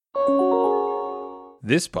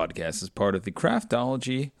This podcast is part of the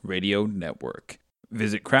Craftology Radio Network.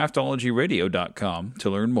 Visit craftologyradio.com to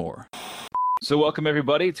learn more. So welcome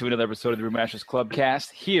everybody to another episode of the Brewmasters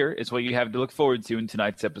Clubcast. Here is what you have to look forward to in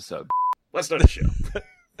tonight's episode. Let's start the show.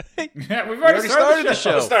 Yeah, we've already started the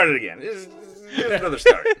show. Let's start it again. Here's another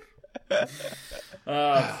start.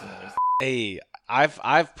 Hey,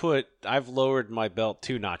 I've lowered my belt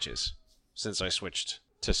 2 notches since I switched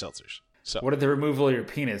to seltzers. So What did the removal of your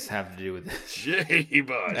penis have to do with this? Gee,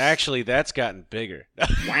 bud. actually, that's gotten bigger.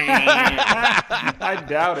 I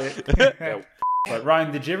doubt it. Yeah. But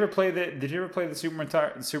Ryan, did you ever play the Super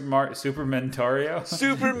Mentario? Super Mintario?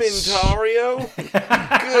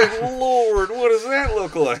 Good lord, what does that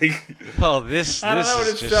look like? Well, this I don't know, but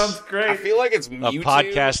is it just sounds I great. feel like it's a Mewtwo.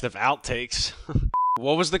 podcast of outtakes.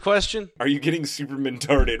 What was the question? Are you getting super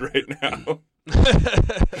Mentarded right now?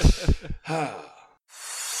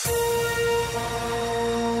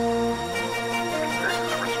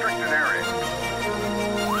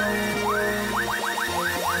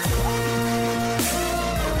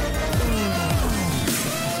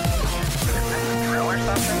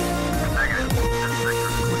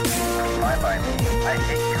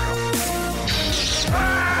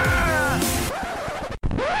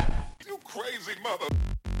 You crazy mother.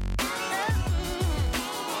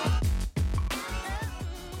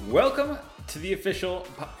 Welcome to the official...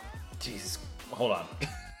 Jesus, hold on.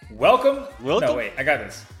 Welcome? Welcome? No, wait, I got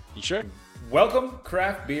this. You sure? Welcome,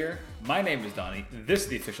 Craft Beer. My name is Donnie. This is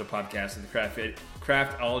the official podcast of the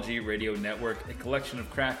Craftology Radio Network, a collection of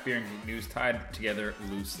craft beer and geek news tied together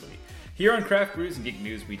loosely. Here on Craft Brews and Geek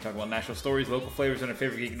News, we talk about national stories, local flavors, and our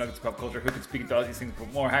favorite geek nuggets, pop culture, who can speak into all these things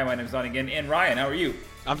but more. Hi, my name is Donnie again, and Ryan, how are you?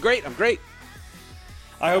 I'm great.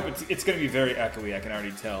 I hope it's going to be very echoey, I can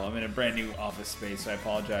already tell. I'm in a brand new office space, so I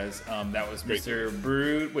apologize. That was Mr.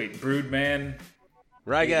 Broodman.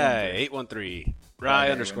 Rye Guy 813. Rye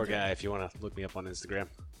Rye underscore 813. guy if you want to look me up on Instagram.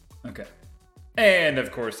 Okay. And,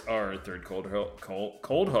 of course, our third cold host,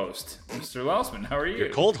 Mr. Lausman. How are you? Your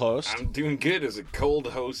cold host. I'm doing good as a cold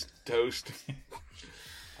host toast.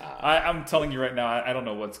 I'm telling you right now, I don't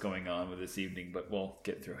know what's going on with this evening, but we'll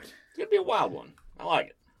get through it. It's going to be a wild one. I like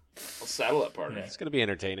it. Let's saddle up, partner. Yeah. It's going to be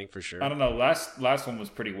entertaining for sure. I don't know. Last one was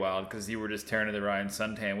pretty wild because you were just tearing to the Ryan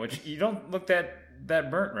suntan, which you don't look that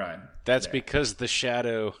burnt, Ryan. That's there. because the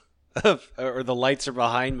shadow or the lights are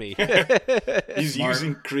behind me. He's Smart.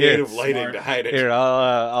 using creative Yeah, lighting smart. to hide it. Here,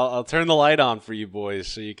 I'll turn the light on for you boys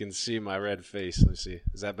so you can see my red face. Let me see.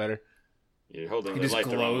 Is that better? You're holding He the just light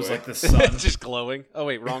the wrong glows way. like the sun. It's just glowing. Oh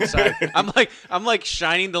wait, wrong side. I'm like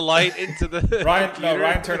shining the light into the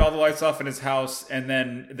Ryan turned all the lights off in his house, and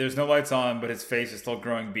then there's no lights on, but his face is still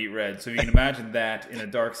growing beet red. So you can imagine that in a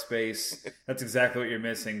dark space. That's exactly what you're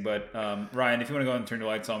missing. But Ryan, if you want to go and turn the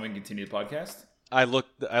lights on, we can continue the podcast. I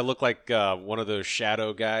look like one of those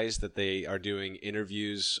shadow guys that they are doing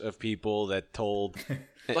interviews of people that told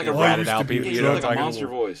Like a ratted robot. out people. He's You know, like a talking- monster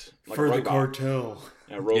voice. Like a robot. cartel.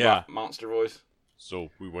 A robot Yeah. monster voice. So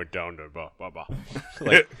we went down to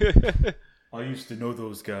like I used to know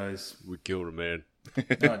those guys. we killed a man. Oh,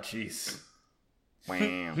 jeez. Wow.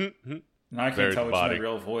 Now I can't Very tell which is my body.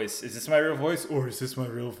 real voice. Is this my real voice, or is this my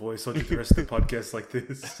real voice? I'll do the rest of the podcast like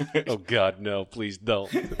this. Oh God, no! Please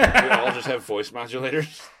don't. We all just have voice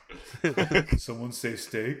modulators. Someone say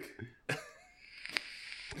steak.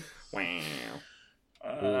 Wow.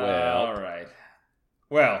 Well. All right.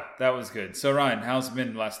 Well, that was good. So, Ryan, how's it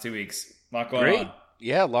been the last 2 weeks? A lot going Great. on.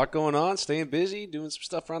 Yeah, a lot going on. Staying busy, doing some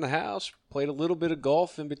stuff around the house. Played a little bit of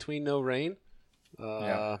golf in between no rain.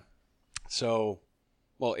 Yeah. So,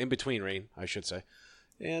 well, in between rain, I should say.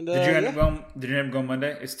 And Did you end yeah. up going? Did you end up going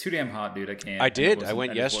Monday? It's too damn hot, dude. I can't. I did. I wasn't-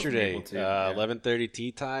 went just wasn't yesterday. able to. Yeah. 11:30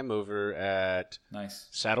 tea time over at Nice.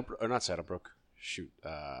 Saddlebrook, or not Saddlebrook. Shoot,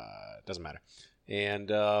 doesn't matter. And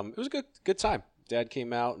it was a good time. Dad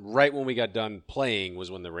came out right when we got done playing.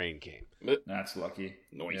 Was when the rain came. That's lucky.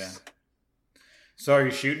 Nice. Yeah. So, are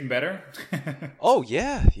you shooting better? Oh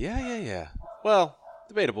yeah. Well,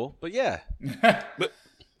 debatable, but yeah. But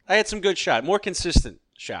I had some good shot, more consistent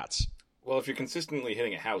shots. well, if you're consistently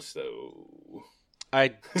hitting a house, though,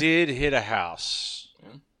 I did hit a house.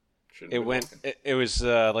 shouldn't It be went. walking. It was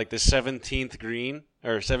like the 17th green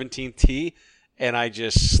or 17th tee, and I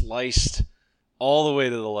just sliced all the way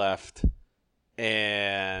to the left,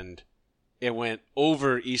 and it went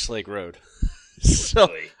over East Lake Road. So,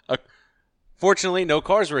 Really? fortunately, no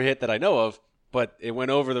cars were hit that I know of, but it went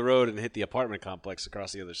over the road and hit the apartment complex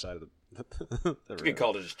across the other side of the It's a good road.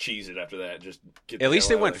 call to just cheese it after that. Just get At the least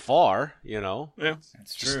hell it out went of far, you know, there. Yeah.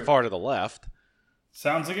 That's just true. far to the left.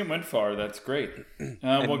 Sounds like it went far. That's great.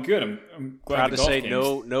 Well, good. I'm glad. Proud the to golf say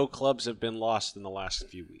games- no clubs have been lost in the last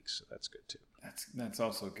few weeks, so that's good too. That's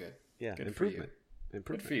also good. Yeah, Good improvement. Good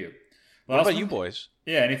Improvement. for you. What Last about you one? boys?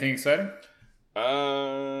 Yeah. Anything exciting?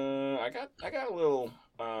 I got a little.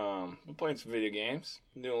 I'm playing some video games.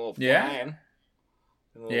 Doing a little Yeah? flying. Doing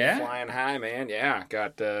a little Yeah? flying high, man. Yeah,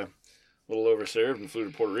 got a little overserved and flew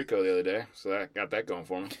to Puerto Rico the other day, so that got that going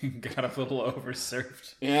for me. Got a little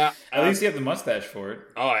overserved. Yeah. At least you have the mustache for it.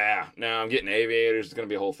 Oh yeah. Now I'm getting aviators. It's gonna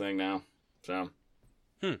be a whole thing now. So.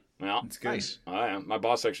 Well, It's good. Nice. Oh, yeah. My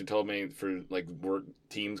boss actually told me for like work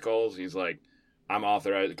Teams calls, he's like, I'm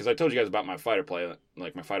authorized because I told you guys about my fighter plane,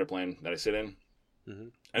 like my fighter plane that I sit in. Mm-hmm.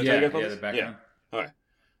 I didn't tell Yeah, you guys about yeah, this? the background.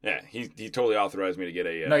 Yeah, he totally authorized me to get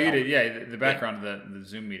a. No, you helmet. did. Yeah, the background of the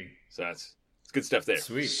Zoom meeting. So it's good stuff there.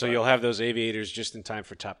 Sweet. So you'll have those aviators just in time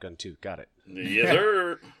for Top Gun 2. Got it. Yes,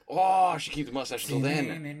 sir. Oh, she keeps the mustache until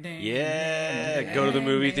then. Yeah. Go to the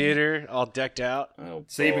movie theater, all decked out. Oh,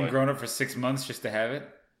 So you've been boy. growing up for 6 months just to have it?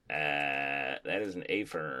 That is an A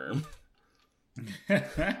firm.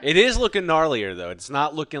 It is looking gnarlier though. It's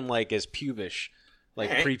not looking like as pubish, like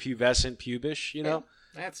Eh. prepubescent pubish. You know,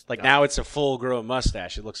 That's like now it's a full grown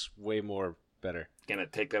mustache. It looks way more better. Gonna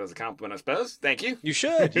take that as a compliment, I suppose. Thank you. You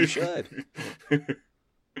should. You should.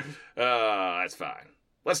 That's fine.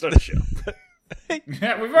 Let's start the show.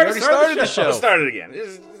 Yeah, we've already started the Let's show. start it again.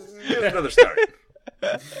 Here's another start.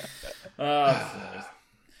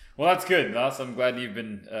 Well, that's good. Also, I'm glad you've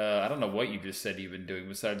been. I don't know what you just said you've been doing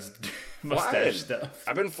besides mustache Flying. stuff.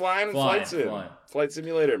 I've been flying in Flying, Flight Sim. flying. Flight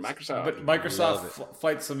Simulator, Microsoft. But Microsoft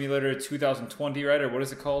Flight Simulator 2020, right? Or what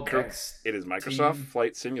is it called? It is Microsoft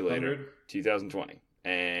Flight Simulator 100? 2020.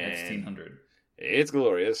 And X-100. it's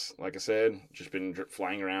glorious. Like I said, just been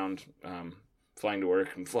flying around, flying to work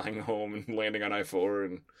and flying home and landing on I-4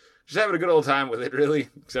 and just having a good old time with it, really,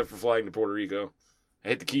 except for flying to Puerto Rico. I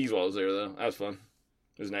hit the Keys while I was there, though. That was fun.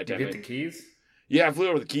 It was You nighttime. hit the keys? Yeah, I flew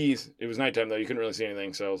over the Keys. It was nighttime, though. You couldn't really see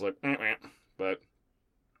anything, so I was like, but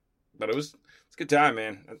it's a good time,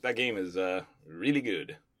 man. That game is really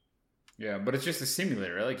good. Yeah, but it's just a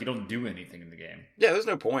simulator, right? Like, you don't do anything in the game. Yeah, there's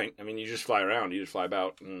no point. I mean, you just fly around. You just fly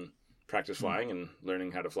about and practice flying and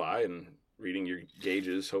learning how to fly and reading your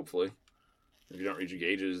gauges, hopefully. If you don't read your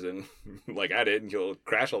gauges, then, like I did, you'll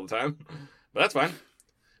crash all the time. But that's fine.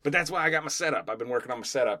 But that's why I got my setup. I've been working on my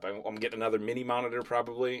setup. I'm getting another mini monitor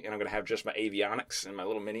probably, and I'm going to have just my avionics and my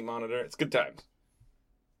little mini monitor. It's good times.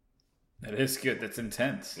 That is good. That's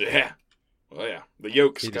intense. Yeah. Well, yeah. The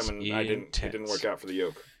yoke's It is coming. It didn't intense. work out for the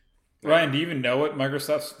yoke. Ryan, do you even know what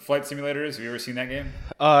Microsoft's Flight Simulator is? Have you ever seen that game?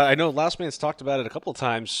 I know Last Man's talked about it a couple of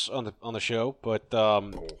times on the show, but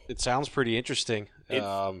it sounds pretty interesting.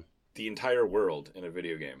 It's the entire world in a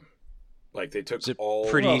video game. Like they took Is it all.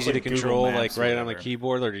 pretty Well, easy it's to like Google control, Maps like or right on the whatever.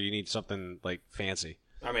 keyboard, or do you need something like fancy?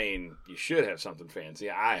 I mean, you should have something fancy.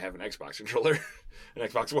 I have an Xbox controller, an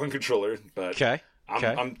Xbox One controller, but Okay.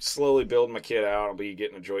 I'm slowly building my kit out. I'll be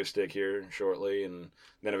getting a joystick here shortly, and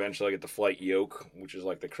then eventually I get the flight yoke, which is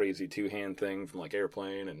like the crazy 2-hand thing from like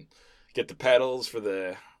Airplane, and get the pedals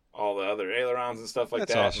for all the other ailerons and stuff like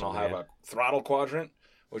That's that. awesome, and I'll have man. a throttle quadrant,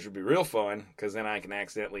 which would be real fun because then I can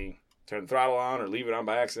accidentally turn the throttle on or leave it on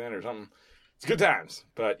by accident or something. It's good times,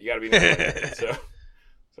 but you got to be so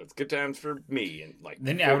it's good times for me and like.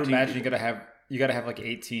 Then I would 14 imagine people. you gotta have like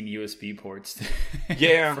 18 USB ports.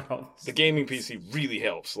 Yeah, for all this. the gaming PC really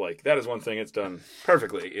helps. Like that is one thing it's done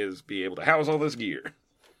perfectly is be able to house all this gear.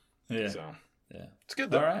 Yeah. So Yeah. it's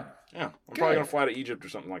good though. All right. Yeah, I'm probably gonna fly to Egypt or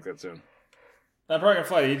something like that soon. I'm probably gonna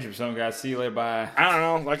fly to Egypt. So guys, see you later. Bye. I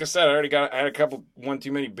don't know. Like I said, I had a couple one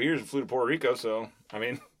too many beers and flew to Puerto Rico. So I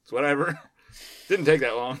mean, it's whatever. Didn't take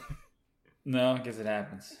that long. No, I guess it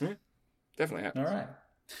happens. Definitely happens. All right.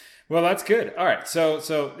 Well, that's good. All right. So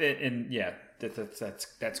and yeah,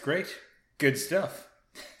 that's great. Good stuff.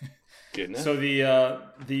 Good enough. So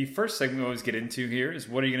the first segment we always get into here is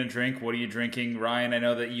what are you going to drink? What are you drinking? Ryan, I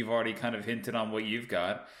know that you've already kind of hinted on what you've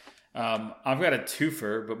got. I've got a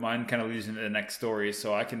twofer, but mine kind of leads into the next story,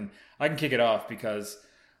 so I can kick it off because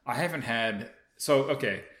I haven't had. So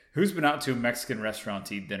okay, who's been out to a Mexican restaurant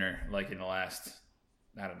to eat dinner like in the last,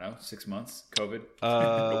 I don't know, 6 months? COVID,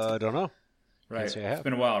 I don't know. right? say I It's have.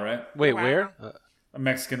 been a while, right? Wait, where? A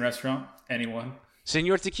Mexican restaurant? Anyone?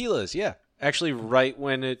 Senor Tequila's, yeah. Actually, right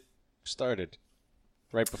when it started.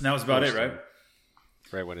 Right before. That was about it, right?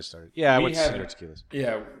 Right when it started. Yeah, I We went to have- Senor Tequila's.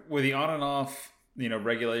 Yeah, with the on and off,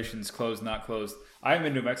 regulations closed, not closed. I haven't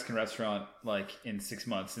been to a Mexican restaurant like in 6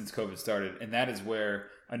 months since COVID started, and that is where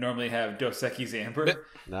I normally have Dos Equis Amber.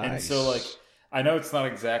 Nice. And so, like, I know it's not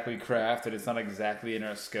exactly craft and it's not exactly in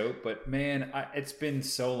our scope, but man, it's been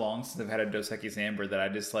so long since I've had a Dos Equis Amber that I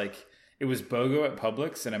just like it was BOGO at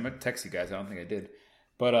Publix, and I meant to text you guys. I don't think I did,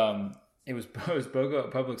 but it was BOGO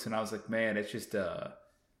at Publix, and I was like, man, it's just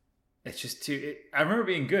too. I remember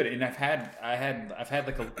being good, and I've had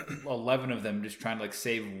like 11 of them, just trying to like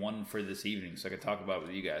save one for this evening so I could talk about it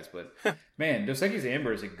with you guys. But man, Dos Equis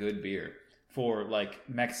Amber is a good beer for like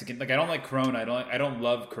Mexican. Like I don't like Corona. I don't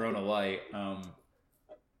love Corona Light. I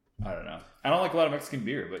don't know. I don't like a lot of Mexican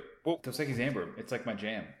beer, but Dos Equis Amber, it's like my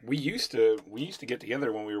jam. We used to get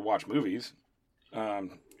together when we would watch movies. Yeah,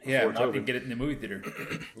 before we COVID. get it in the movie theater.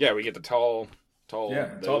 Yeah, we get the tall.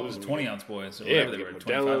 Yeah, those 20-ounce boys. Or yeah, whatever we they get were,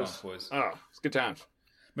 Modelo's. 25-ounce boys. Oh, it's good times.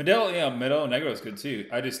 Modelo Negro is good too.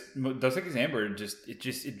 Dos Equis Amber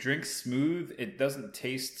it drinks smooth. It doesn't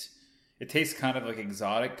taste. It tastes kind of like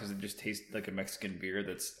exotic because it just tastes like a Mexican beer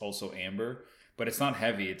that's also amber, but it's not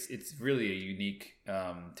heavy. It's really a unique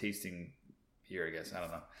tasting beer, I guess. I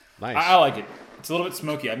don't know. Nice. I like it. It's a little bit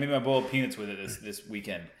smoky. I made my boiled peanuts with it this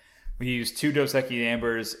weekend. We used 2 Dos Equis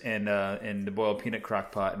Ambers and the boiled peanut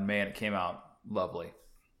crock pot, and man, it came out lovely.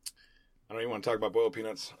 I don't even want to talk about boiled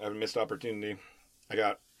peanuts. I have a missed opportunity.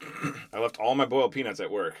 I left all my boiled peanuts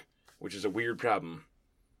at work, which is a weird problem.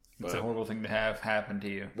 It's a horrible thing to have happen to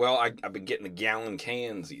you. Well, I've been getting the gallon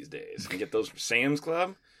cans these days. I get those from Sam's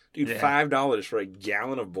Club. Dude, Yeah. $5 for a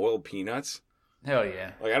gallon of boiled peanuts. Hell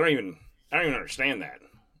yeah. Like I don't even understand that.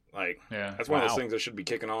 Like Yeah. that's one of those Wow. things that should be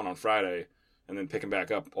kicking on Friday and then picking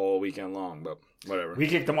back up all weekend long. But whatever. We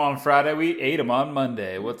kicked them on Friday. We ate them on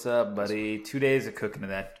Monday. What's up, buddy? 2 days of cooking of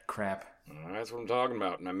that crap. That's what I'm talking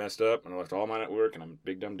about. And I messed up and I left all mine at work and I'm a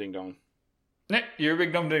big dumb ding dong. Nick, you're a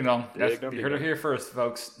big dumb ding dong. You dumb heard it ding-dong. here first,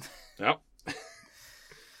 folks. Yep.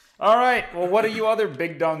 All right. Well, what are you other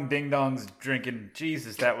big dong ding dongs drinking?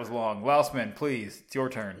 Jesus, that was long. Lousman, please. It's your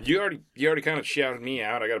turn. You already kind of shouted me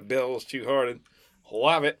out. I got a Bell's Two Hearted.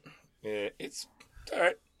 Love it. Yeah, it's all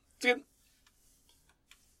right. It's good.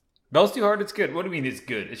 Bell's too hard. It's good. What do you mean it's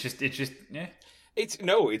good? It's just, yeah. It's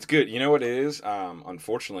good. You know what it is?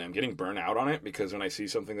 Unfortunately, I'm getting burnt out on it because when I see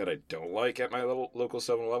something that I don't like at my little local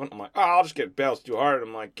 7-Eleven, I'm like, oh, I'll just get Bell's Too Hard.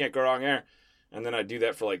 I'm like, can't go wrong there. And then I do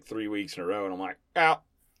that for like 3 weeks in a row, and I'm like, oh,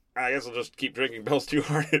 I guess I'll just keep drinking Bell's Too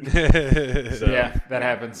Hard. So, Yeah, that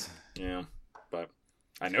happens. yeah. But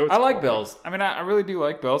I know it's I like quality. Bells. I mean, I really do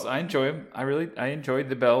like Bells. I enjoy them. I enjoyed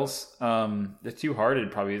the Bells. The Two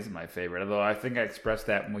Hearted probably isn't my favorite, although I think I expressed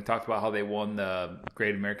that when we talked about how they won the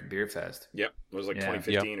Great American Beer Fest. Yep. It was like Yeah.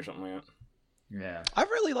 2015 or something like that. Yeah. I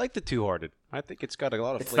really like the Two Hearted. I think it's got a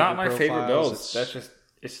lot of It's flavor not my favorite profiles. Bells.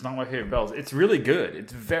 It's not my favorite Bells. It's really good.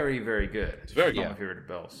 It's very, very good. It's very not good. my favorite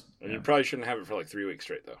Bells. And you probably shouldn't have it for like 3 weeks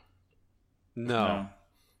straight, though. No.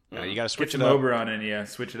 No, you got to Get switch some it up. Oberon in you.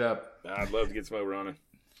 Switch it up. I'd love to get some over on it.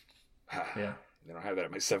 Yeah. They don't have that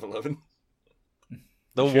at my 7-Eleven.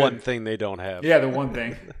 The should. one thing they don't have. Yeah, the one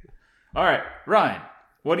thing. All right, Ryan,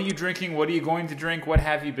 what are you drinking? What are you going to drink? What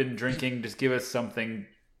have you been drinking? Just give us something.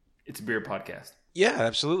 It's a beer podcast. Yeah,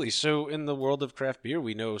 absolutely. So in the world of craft beer,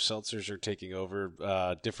 we know seltzers are taking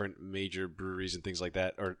over different major breweries and things like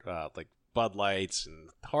that, or like Bud Lights and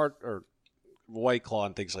White Claw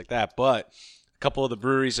and things like that. But a couple of the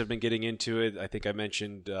breweries have been getting into it. I think I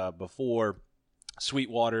mentioned before,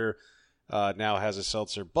 Sweetwater now has a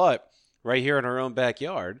seltzer. But right here in our own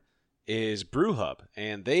backyard is Brew Hub,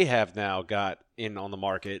 and they have now got in on the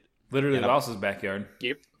market. Literally And Louse's backyard.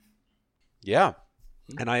 Yep. Yeah.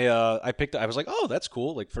 And I picked it. I was like, oh, that's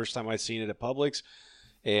cool. Like first time I'd seen it at Publix,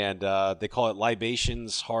 and they call it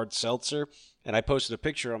Libations Hard Seltzer. And I posted a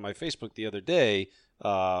picture on my Facebook the other day.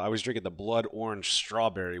 I was drinking the Blood Orange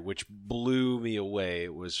Strawberry, which blew me away.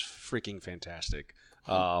 It was freaking fantastic.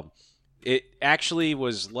 It actually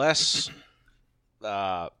was less,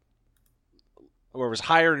 or it was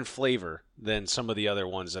higher in flavor than some of the other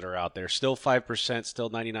ones that are out there. Still 5%, still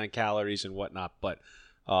 99 calories and whatnot, but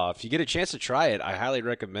if you get a chance to try it, I highly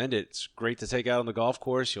recommend it. It's great to take out on the golf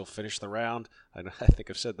course. You'll finish the round. I think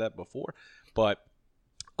I've said that before, but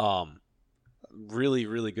really,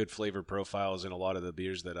 really good flavor profiles in a lot of the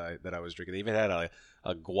beers that I was drinking. They even had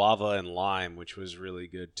a guava and lime, which was really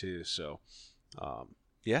good too. So,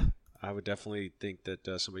 yeah, I would definitely think that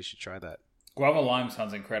somebody should try that. Guava lime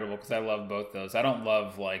sounds incredible because I love both those. I don't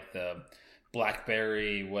love like the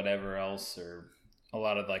blackberry, whatever else, or a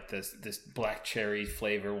lot of like this black cherry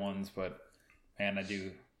flavor ones. But man, I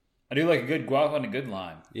do like a good guava and a good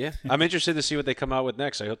lime. Yeah, I'm interested to see what they come out with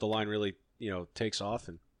next. I hope the line really takes off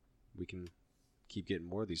and we can keep getting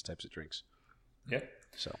more of these types of drinks. Yep.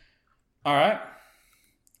 So, All right.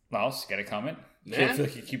 Laos, got a comment? Yeah. I feel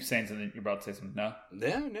like you keep saying something. You're about to say something. No?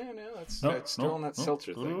 No. That's still on that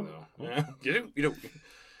seltzer thing, though. Yeah.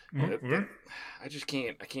 I just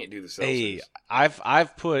can't. I can't do the seltzers. hey,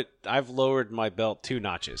 I've lowered my belt 2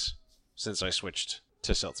 notches. since I switched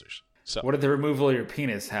to seltzers. So What did the removal of your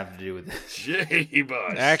penis have to do with this?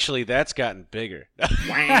 Jeebus. actually, that's gotten bigger.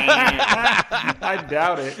 I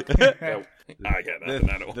doubt it. No, I got nothing.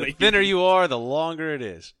 I don't The want thinner you are, the longer it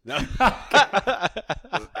is. No.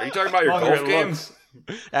 Are you talking about your Longer golf it games?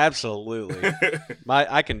 Absolutely.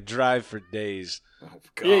 I can drive for days. Oh,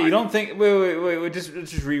 God. Yeah, you don't think? Wait. Just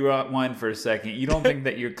rewind for a second. You don't think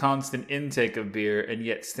that your constant intake of beer and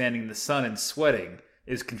yet standing in the sun and sweating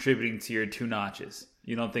is contributing to your 2 notches?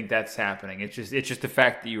 You don't think that's happening? It's just the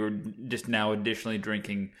fact that you were just now additionally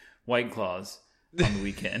drinking White Claws on the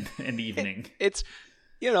weekend and evening. It's,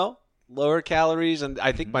 lower calories, and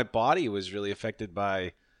I think my body was really affected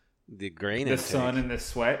by the grain The intake. sun and the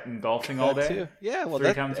sweat and golfing all That day. too. Yeah, well,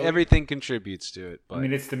 3 times a week? everything contributes to it. But I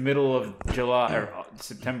mean, it's the middle of July or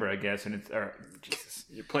September, I guess, and Jesus.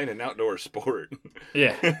 You're playing an outdoor sport.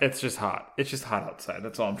 Yeah, it's just hot. It's just hot outside.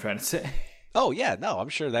 That's all I'm trying to say. oh yeah, no, I'm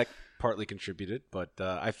sure that partly contributed, but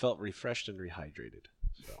I felt refreshed and rehydrated.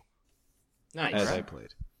 So Nice. as I played,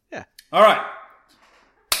 yeah. All right.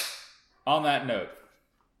 On that note,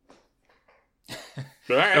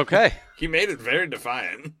 All right. Okay. He made it very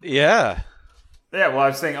defiant. Yeah. yeah. Well, I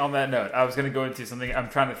was saying on that note, I was going to go into something. I'm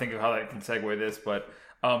trying to think of how I can segue this, but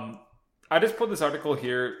I just put this article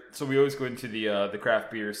here. So we always go into the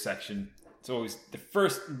craft beer section. It's always the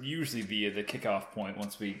first, usually the kickoff point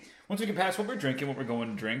once we can pass what we're drinking, what we're going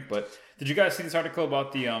to drink. But did you guys see this article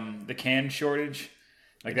about the can shortage?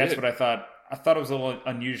 Like that's did. what I thought. I thought it was a little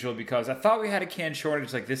unusual because I thought we had a can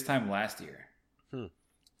shortage like this time last year.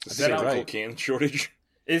 Is that that a right? can shortage?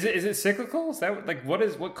 Is it cyclical? Is that like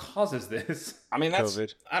what causes this? I mean, that's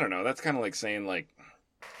COVID. I don't know. That's kind of like saying like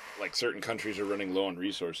certain countries are running low on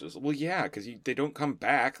resources. Well, yeah, because they don't come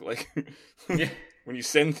back. Like Yeah. when you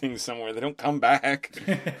send things somewhere, they don't come back.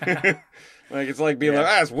 Like it's like being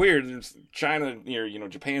like, it's weird. It's China,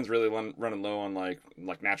 Japan's really running low on like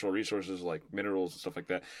natural resources, like minerals and stuff like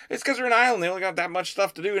that. It's because they're an island. They only got that much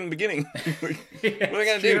stuff to do in the beginning. Like, what are they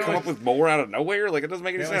gonna do? Come up with more out of nowhere? Like it doesn't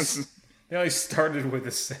make any sense. They only started with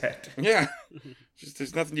a set. Yeah, just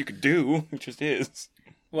there's nothing you could do. It just is.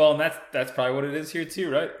 Well, and that's probably what it is here too,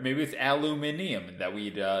 right? Maybe it's aluminium that we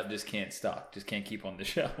just can't stock, just can't keep on the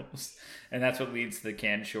shelves, and that's what leads to the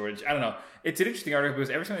can shortage. I don't know. It's an interesting article because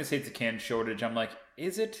every time they say it's a can shortage, I'm like,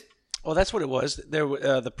 is it? Well, that's what it was. There,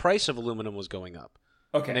 the price of aluminum was going up.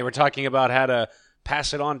 Okay. And they were talking about how to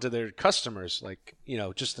pass it on to their customers, like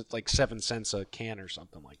just like 7 cents a can or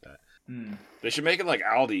something like that. They should make it like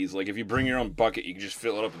Aldi's. Like if you bring your own bucket, you can just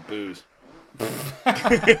fill it up with booze.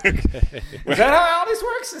 Is that how Aldi's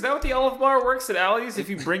works? Is that what the Olive Bar works at Aldi's? If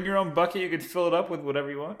you bring your own bucket, you could fill it up with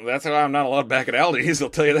whatever you want. That's how I'm not allowed back at Aldi's. I'll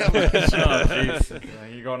tell you that much. Oh,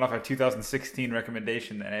 jeez. You're going off a 2016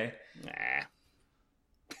 recommendation then, eh? Nah.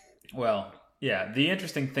 Well, yeah. The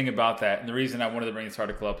interesting thing about that, and the reason I wanted to bring this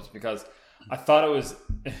article up, is because I thought it was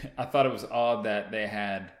odd that they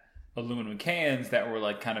had aluminum cans that were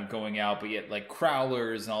like kind of going out, but yet like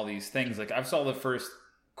crowlers and all these things. Like I saw the first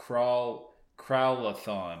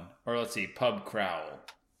Crowlathon, or let's see, pub crawl.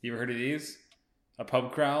 You ever heard of these? A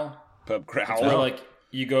pub crawl? Pub Where crawl. like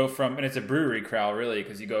you go from, and it's a brewery crawl really,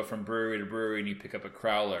 because you go from brewery to brewery and you pick up a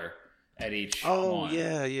crowler at each one.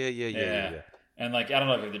 Yeah. And like I don't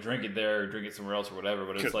know if you have to drink it there or drink it somewhere else or whatever,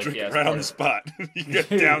 but it's like Drink it it's right part on the of- spot. You get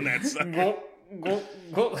down that sucker.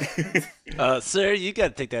 Go. Sir, you got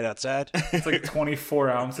to take that outside. It's like 24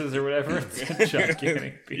 ounces or whatever. It's a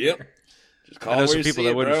gigantic beer. Yep. Just call I know it where some you people see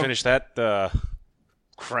that it, wouldn't bro. finish that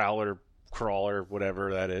crawler,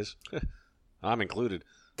 whatever that is. I'm included.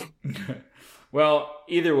 Well,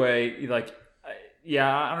 either way, like, yeah,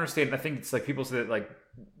 I understand. I think it's like people say that like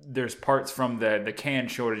there's parts from the can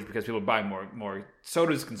shortage because people buy more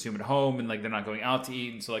sodas to consume at home and like they're not going out to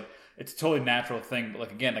eat, and so like it's a totally natural thing. But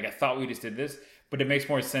like again, like I thought we just did this, but it makes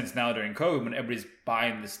more sense now during COVID when everybody's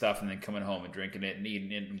buying this stuff and then coming home and drinking it and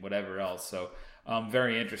eating it and whatever else. So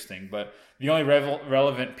very interesting. But the only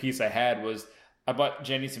relevant piece I had was I bought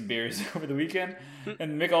Jenny some beers over the weekend,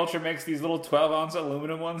 and Mick Ultra makes these little 12-ounce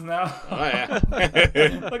aluminum ones now. Oh, yeah.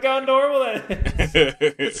 Look how adorable that is.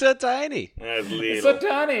 It's so tiny. That's It's so little.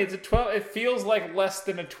 tiny. It's a 12. It feels like less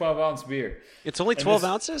than a 12-ounce beer. It's only And 12 this-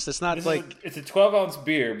 ounces? It's not This like... it's a 12-ounce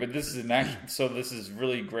beer, but this is an actual. So this is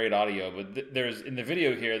really great audio. But there's in the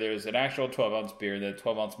video here, there's an actual 12-ounce beer, the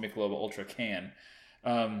 12-ounce Michelob Ultra can.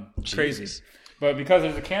 Crazy. Jesus. But because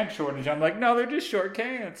there's a can shortage, I'm like, no, they're just short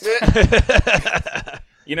cans.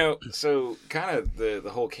 So kind of the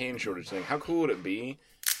whole can shortage thing. How cool would it be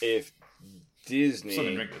if Something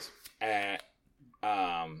Disney drink this. at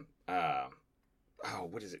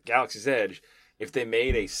what is it? Galaxy's Edge, if they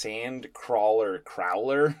made a sand crawler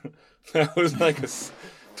crowler that was like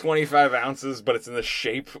 25 ounces, but it's in the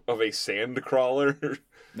shape of a sand crawler.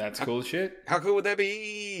 That's cool as shit. How cool would that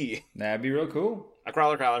be? That'd be real cool. A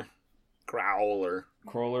crowler. Crowler.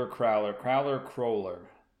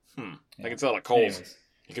 I can sell it Coles. Anyways.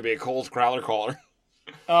 It could be a Coles crowler caller.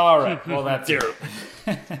 All right. Well, that's it.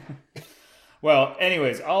 Well,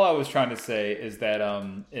 anyways, all I was trying to say is that,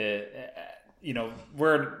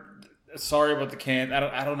 we're sorry about the can.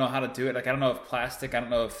 I don't know how to do it. Like, I don't know if plastic. I don't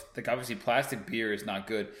know if, like, obviously plastic beer is not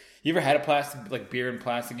good. You ever had a plastic, like, beer in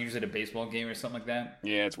plastic, usually at a baseball game or something like that?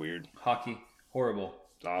 Yeah, it's weird. Hockey, horrible.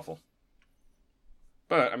 It's awful.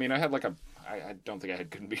 But I mean, I had like I don't think I had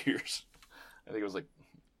good beers. I think it was like,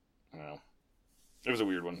 I don't know. It was a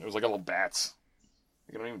weird one. It was like a little bats.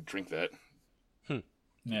 I don't even drink that.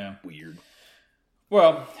 Yeah. Weird.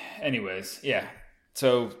 Well, anyways, yeah.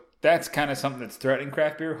 So that's kind of something that's threatening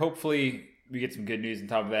craft beer. Hopefully we get some good news on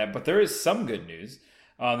top of that. But there is some good news.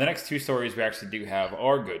 The next two stories we actually do have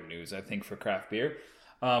are good news, I think, for craft beer.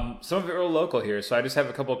 Some of it are local here. So I just have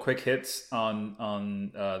a couple of quick hits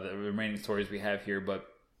on the remaining stories we have here. But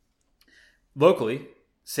locally,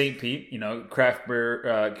 St. Pete, craft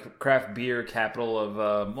beer capital of,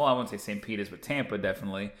 I wouldn't say St. Pete is, but Tampa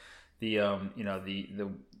definitely. The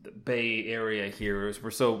Bay Area here we're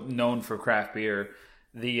so known for craft beer.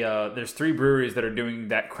 There's 3 breweries that are doing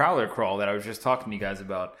that crowler crawl that I was just talking to you guys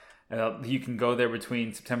about. You can go there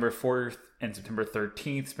between September 4th and September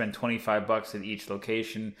 13th. Spend $25 at each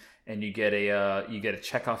location, and you get a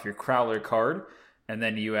check off your crowler card, and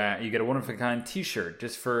then you get a one of a kind T-shirt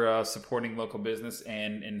just for supporting local business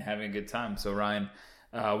and having a good time. So Ryan,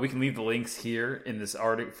 we can leave the links here in this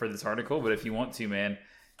article, but if you want to, man,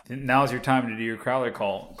 now's your time to do your crowler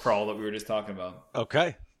crawl that we were just talking about.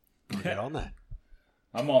 Okay. I'll get on that.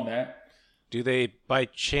 I'm on that. Do they by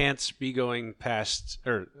chance be going past,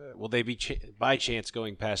 or will they be by chance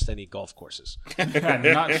going past any golf courses? I'm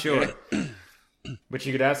not sure. But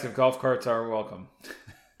you could ask if golf carts are welcome.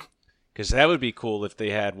 Because that would be cool if they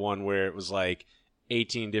had one where it was like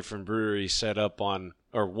 18 different breweries set up on,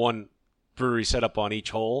 or one brewery set up on each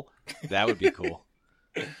hole. That would be cool.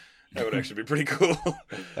 That would actually be pretty cool.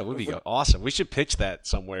 That would be awesome. We should pitch that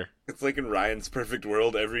somewhere. It's like in Ryan's Perfect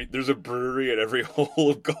World. There's a brewery at every hole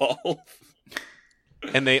of golf.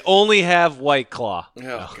 And they only have White Claw.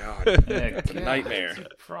 Oh, God. It's a nightmare.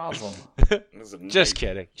 That's a problem. Just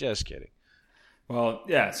kidding. Well,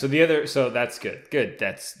 yeah. So that's good. Good.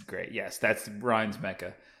 That's great. Yes, that's Ryan's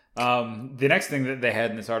Mecca. The next thing that they had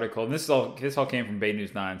in this article, and this all came from Bay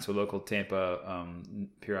News 9, so local Tampa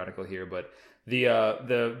periodical here, but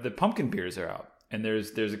the pumpkin beers are out, and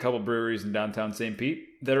there's a couple breweries in downtown St.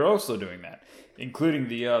 Pete that are also doing that, including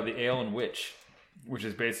the Ale and Witch, which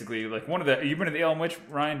is basically like one of the. You've been to the Ale and Witch,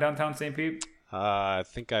 Ryan, downtown St. Pete? I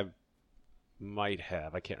think I might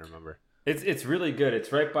have. I can't remember. It's really good.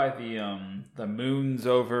 It's right by the Moons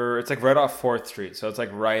over. It's like right off 4th Street, so it's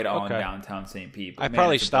like right on downtown St. Pete. I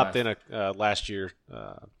probably stopped in last year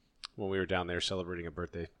when we were down there celebrating a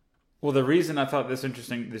birthday. Well, the reason I thought this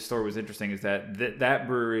story was interesting is that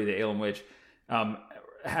brewery, the Ale and Witch,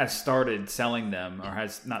 has started selling them, or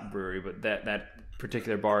has not brewery, but that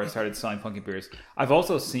particular bar has started selling pumpkin beers. I've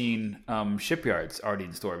also seen Shipyards already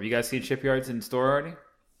in store. Have you guys seen Shipyards in store already?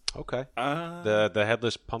 Okay. The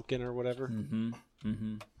headless pumpkin or whatever.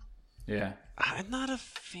 Mm-hmm. Yeah. I'm not a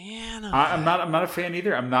fan of I'm not a fan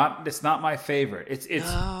either. It's not my favorite. It's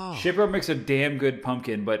Shipyard makes a damn good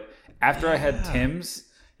pumpkin, but after I had Tim's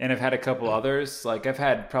and I've had a couple others, like I've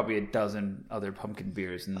had probably a dozen other pumpkin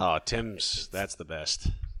beers. And Tim's, that's the best.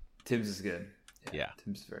 Tim's is good. Yeah.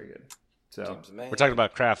 Tim's is very good. So we're talking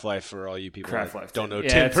about Craft Life for all you people Craft who Life, don't know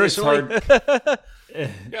Tim personally. It's hard. Yeah,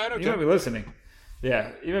 I know You Tim. might be listening.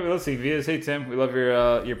 Yeah, you might be listening. If you say, Tim, we love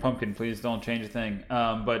your pumpkin. Please don't change a thing.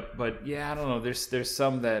 But yeah, I don't know. There's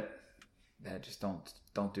some that just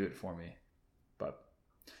don't do it for me. But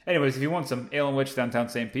anyways, if you want some Ale and Witch downtown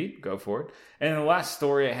St. Pete, go for it. And the last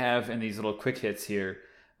story I have in these little quick hits here.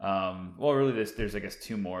 Well, really, there's I guess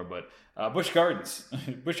 2 more. But Busch Gardens,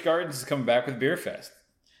 Busch Gardens is coming back with Beer Fest.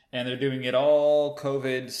 And they're doing it all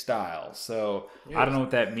COVID style. So I don't know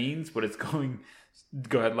what that means, but it's going.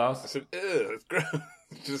 Go ahead, Laos. I said, it's gross.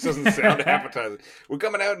 It just doesn't sound appetizing. We're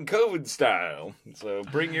coming out in COVID style. So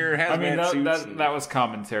bring your hazmat suits. That was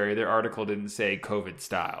commentary. Their article didn't say COVID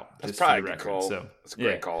style. That's just probably for the a good record. call. So, That's a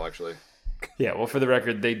great call, actually. Yeah, well, for the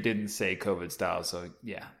record, they didn't say COVID style. So,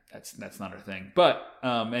 yeah, that's not our thing. But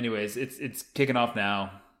anyways, it's kicking off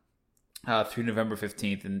now through November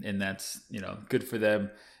 15th, and that's good for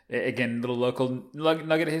them. Again, little local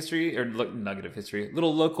nugget of history,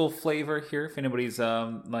 little local flavor here if anybody's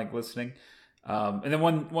listening. And then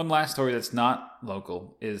one last story that's not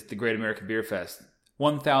local is the Great American Beer Fest.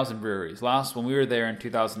 1,000 breweries. Last when we were there in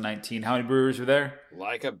 2019, how many breweries were there?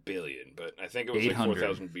 Like a billion, but I think it was 800. like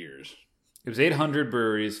 4,000 beers. It was 800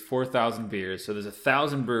 breweries, 4,000 beers. So there's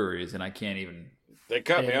 1,000 breweries, and I can't even. They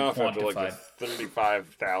cut me off after like quantified. the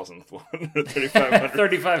 35,000th one, or 3,500.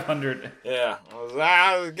 3,500. Yeah,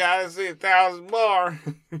 I was gotta see 1,000 more.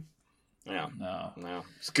 Yeah, No.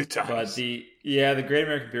 It's good times. But the Great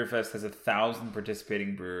American Beer Fest has 1,000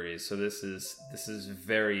 participating breweries, so this is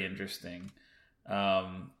very interesting.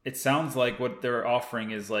 It sounds like what they're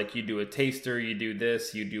offering is like you do a taster, you do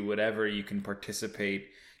this, you do whatever, you can participate,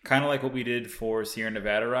 kind of like what we did for Sierra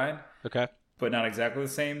Nevada Ride, Okay. but not exactly the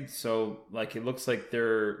same. So like it looks like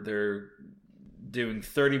they're doing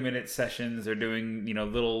 30-minute sessions. They're doing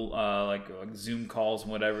little like Zoom calls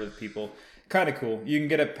and whatever with people. Kind of cool. You can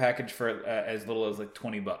get a package for as little as like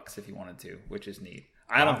 $20 if you wanted to, which is neat.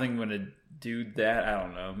 I don't think I'm gonna do that. I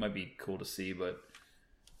don't know. It might be cool to see, but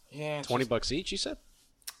yeah, $20 each, you said?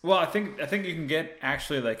 well, I think you can get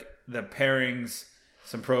actually like the pairings,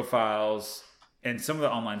 some profiles, and some of the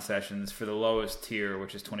online sessions for the lowest tier,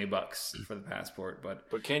 which is $20 for the passport.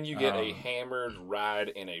 But can you get a hammered ride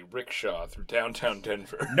in a rickshaw through downtown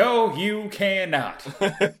Denver? No, you cannot.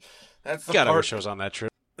 That's the Got part. our shows on that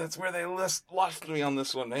trip. That's where they lost me on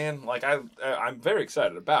this one, man. Like I'm very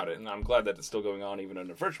excited about it, and I'm glad that it's still going on even in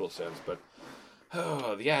a virtual sense. But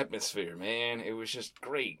the atmosphere, man, it was just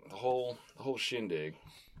great. The whole shindig.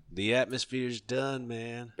 The atmosphere's done,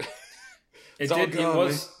 man. It's all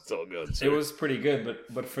good. Sir. It was pretty good,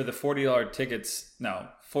 but for the $40 tickets, I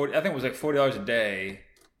think it was like $40 a day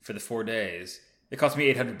for the 4 days. It cost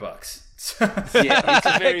me $800. Yeah, it's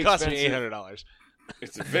a very It cost me expensive. $800.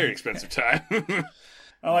 It's a very expensive time.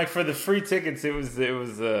 Like for the free tickets, it was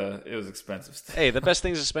expensive stuff. Hey, the best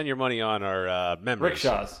things to spend your money on are memories.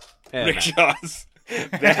 Rickshaws. And Rickshaws.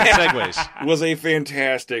 segways. Was a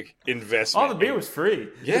fantastic investment. All the beer was free.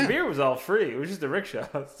 Yeah. The beer was all free. It was just the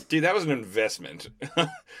rickshaws. Dude, that was an investment.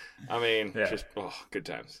 I mean, Yeah. just good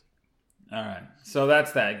times. All right. So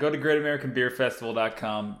that's that. Go to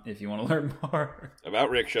GreatAmericanBeerFestival.com if you want to learn more. About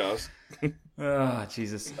rickshaws. Oh,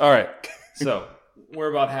 Jesus. All right. So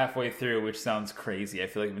we're about halfway through, which sounds crazy. I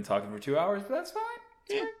feel like I've been talking for 2 hours, but that's fine.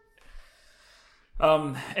 It's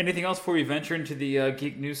fine. Anything else before we venture into the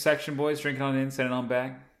geek news section, boys? Drink it on in, send it on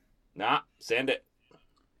back. Nah, send it.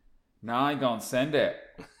 Nah, I gonna send it.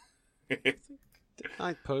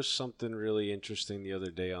 I posted something really interesting the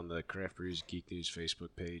other day on the Craft Brews Geek News Facebook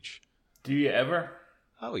page. Do you ever?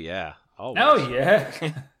 Oh, yeah. Always. Oh, yeah.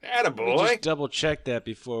 Attaboy. Just double check that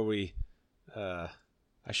before we. I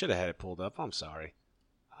should have had it pulled up. I'm sorry.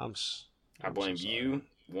 I blame you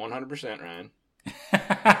 100%, Ryan.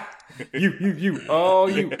 You. Oh,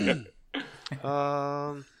 you.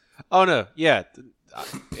 Oh no. Yeah.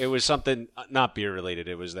 It was something not beer related.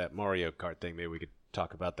 It was that Mario Kart thing. Maybe we could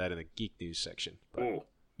talk about that in the Geek News section. But Ooh,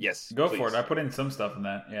 yes. Go please. for it. I put in some stuff in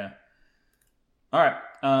that. Yeah. All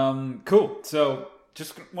right. Cool. So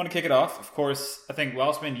just want to kick it off. Of course, I think,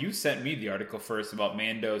 Welsman, you sent me the article first about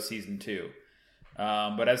Mando Season 2.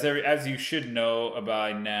 But as you should know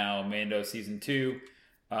by now, Mando Season 2,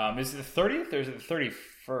 is it the 30th or is it the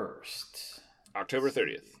 31st? October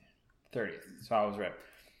 30th. 30th. So I was right.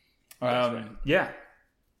 That's right. Yeah.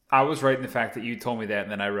 I was right in the fact that you told me that,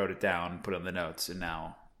 and then I wrote it down, put it on the notes, and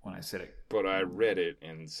now when I said it. But I read it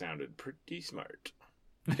and sounded pretty smart.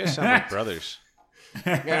 you guys sound like brothers.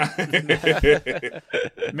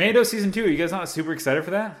 Mando Season 2, you guys not super excited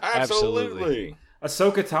for that? Absolutely.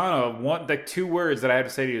 Ahsoka Tano, like 2 words that I have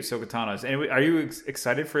to say to you, Ahsoka Tano. Anyway, are you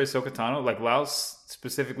excited for Ahsoka Tano? Like Laos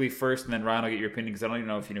specifically first, and then Ryan will get your opinion because I don't even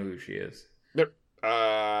know if you know who she is. Yep.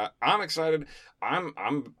 I'm excited. I'm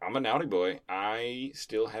a naughty boy. I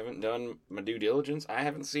still haven't done my due diligence. I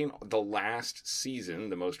haven't seen the last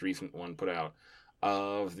season, the most recent one put out,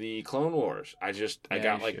 of the Clone Wars. I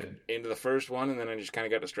got you should. into the first one, and then I just kind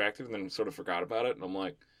of got distracted, and then sort of forgot about it. And I'm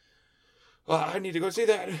like, well, I need to go see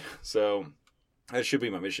that. So that should be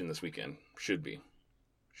my mission this weekend. Should be.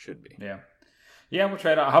 Yeah. Yeah, we'll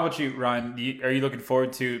try it out. How about you, Ryan? Are you looking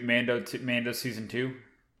forward to Mando Season 2?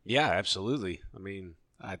 Yeah, absolutely. I mean,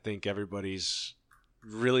 I think everybody's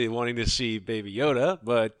really wanting to see Baby Yoda,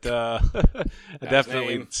 but I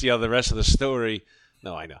definitely see how the rest of the story.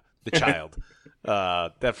 No, I know the child.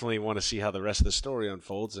 Definitely want to see how the rest of the story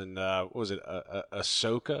unfolds. And what was it?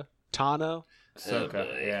 Ahsoka Tano?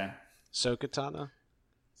 Ahsoka, yeah. Ahsoka Tano.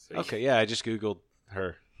 So, Okay, yeah, I just googled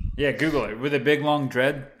her. Yeah, Google it. With a big long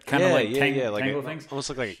dread, kind of like tangle things. Almost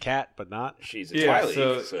look like a cat, but not. She's a Yeah,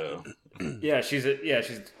 Twilight, so- Yeah, she's a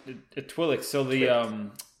Twi'lek. So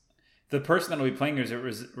the person that will be playing her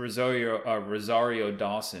is Rosario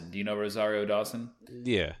Dawson. Do you know Rosario Dawson?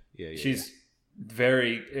 Yeah. She's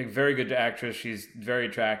very, very good actress. She's very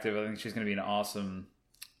attractive. I think she's going to be an awesome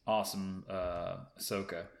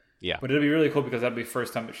Ahsoka. Yeah. But it'll be really cool because that'll be the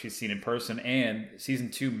first time that she's seen in person, and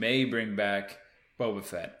season 2 may bring back Boba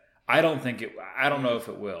Fett. I don't know if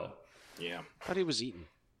it will. Yeah. I thought he was eaten.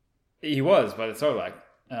 He was by the Sarlacc.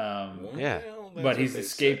 Yeah. But he's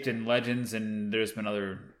escaped in Legends, and there's been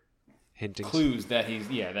other Hinting. clues that he's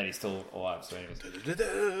still alive. So anyways.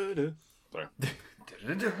 Sorry.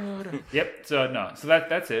 Yep. So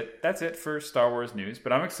that's it. That's it for Star Wars news.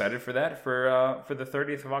 But I'm excited for that for the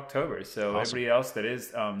 30th of October. So everybody else that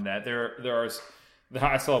is that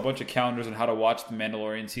I saw a bunch of calendars on how to watch The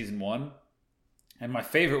Mandalorian season 1, and my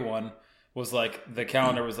favorite one was like the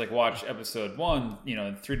calendar was like watch episode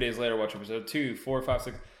 1. 3 days later watch episode 2, 4, 5,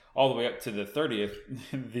 6, all the way up to the 30th.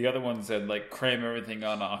 The other one said like cram everything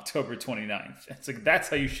on October 29th. It's like that's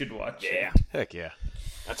how you should watch. Yeah. Heck yeah.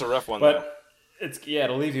 That's a rough one, though. But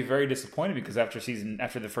it'll leave you very disappointed because after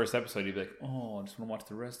the first episode, you'd be like, oh, I just want to watch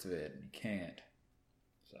the rest of it, and you can't.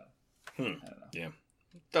 So I don't know. Yeah.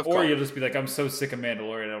 Tough Or call. you'll just be like, I'm so sick of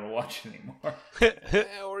Mandalorian, I don't want to watch it anymore.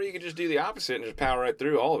 Yeah, or you could just do the opposite and just power right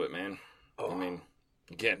through all of it, man. I mean,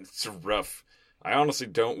 again, it's rough. I honestly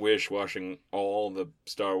don't wish watching all the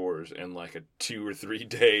Star Wars in like a 2 or 3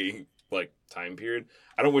 day like time period.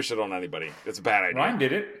 I don't wish that on anybody. It's a bad idea. Ryan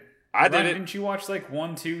did it. I did Ryan, it. Didn't you watch like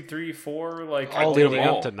 1, 2, 3, 4? Like I All did them leading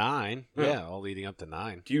all. up to 9. Yeah. Yeah, all leading up to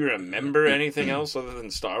 9. Do you remember anything else other than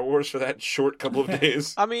Star Wars for that short couple of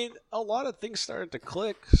days? I mean, a lot of things started to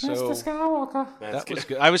click. So Skywalker. That's that was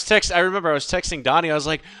good. I remember I was texting Donnie. I was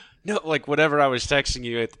like, no, like whatever I was texting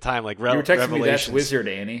you at the time, like You were texting me that's Revelations. Wizard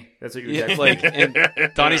Annie. That's what you were Yeah, texting like, me.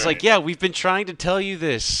 and Donnie's like, yeah, we've been trying to tell you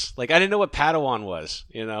this. Like, I didn't know what Padawan was,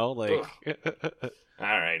 like, All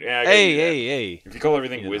right. Yeah, I gotta do that. hey. If you call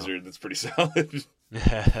everything You know. wizard, that's pretty solid.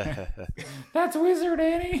 That's Wizard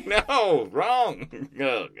Annie. No, wrong.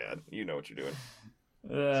 Oh god, you know what you're doing.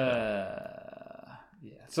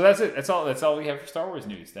 Yeah. So that's it. That's all we have for Star Wars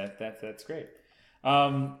news. That's great.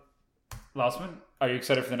 Lossman, are you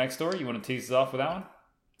excited for the next story? You want to tease us off with that one?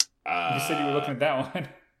 You said you were looking at that one.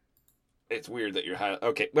 It's weird that you're high.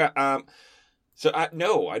 Okay, well, so I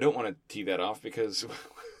don't want to tee that off because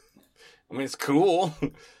I mean it's cool.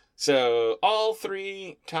 So all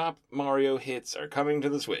 3 top Mario hits are coming to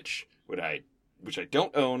the Switch, which I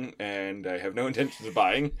don't own and I have no intentions of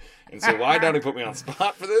buying. And so why Donnie put me on the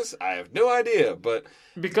spot for this, I have no idea. But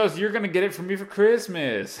Because you're going to get it from me for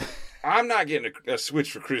Christmas. I'm not getting a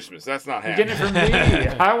Switch for Christmas. That's not You're happening. getting it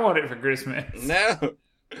from me. I want it for Christmas. No.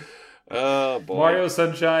 Oh boy. Mario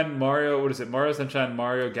Sunshine, what is it? Mario Sunshine,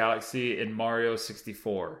 Mario Galaxy, and Mario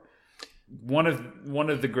 64. One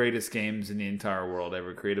of the greatest games in the entire world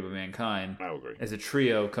ever created by mankind. I agree. As a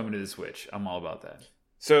trio coming to the Switch. I'm all about that.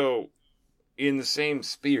 So, in the same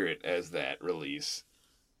spirit as that release,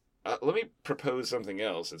 let me propose something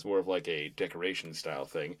else. It's more of like a decoration style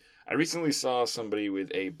thing. I recently saw somebody with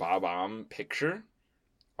a Bob-omb picture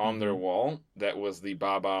on their wall. That was the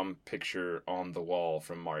Bob-omb picture on the wall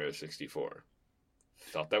from Mario 64.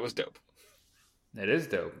 Thought that was dope. That is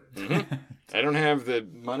dope. Mm-hmm. I don't have the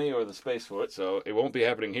money or the space for it, so it won't be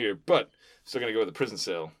happening here. But still going to go with the prison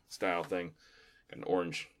cell style thing. Got an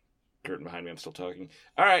orange curtain behind me. I'm still talking.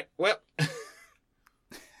 All right. Well.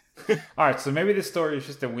 All right, so maybe this story is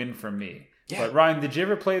just a win for me. Yeah. But Ryan, did you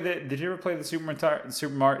ever play the Super Mentario?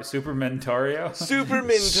 Super Mentario?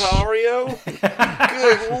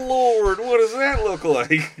 Good lord, what does that look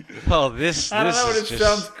like? Well, this I don't know, but is it just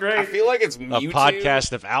sounds I great. feel like it's a Mewtwo.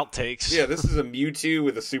 podcast of outtakes. Yeah, this is a Mewtwo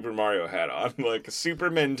with a Super Mario hat on, like a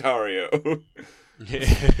Super Mentario.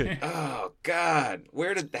 Oh god,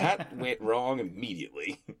 where did that went wrong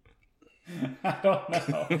immediately? I don't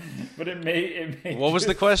know, but it may. What was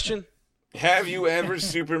the question? Have you ever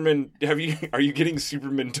are you getting Super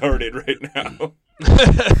Mentarded right now?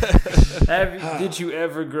 Did you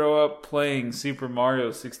ever grow up playing Super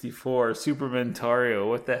Mario 64, Super Mentario?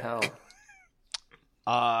 What the hell?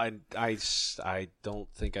 I don't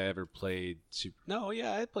think I ever played Super. No,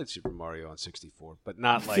 yeah, I played Super Mario on 64, but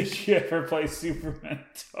not like Did you ever play Super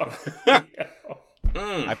Mentario?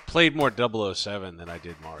 I played more 007 than I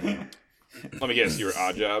did Mario. Let me guess, you were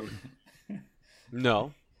Oddjob?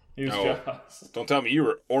 No, He was No. Jaws. Don't tell me you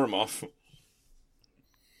were Ormoff.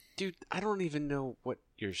 dude, I don't even know what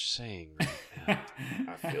you're saying right now.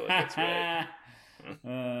 I feel like that's right.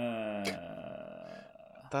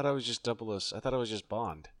 I thought I was just 00. I thought I was just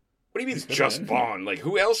Bond. What do you mean it's just Bond? Like,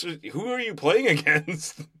 who are you playing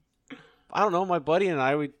against? I don't know. My buddy and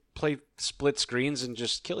I would play split screens and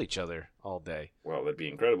just kill each other all day. Well, that'd be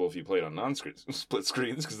incredible if you played on split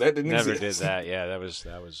screens, because that didn't Never exist. did that. Yeah, that was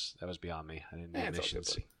beyond me. I didn't do That's all good, missions.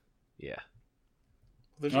 buddy. Yeah.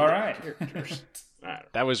 There's All right. characters. I don't know.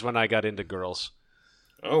 That was when I got into girls.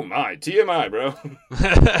 Oh my, TMI, bro.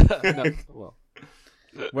 No, well,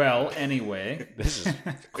 Well, anyway. this is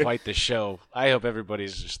quite the show. I hope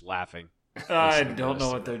everybody's just laughing. I don't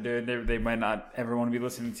know what they're doing. They might not ever want to be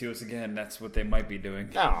listening to us again. That's what they might be doing.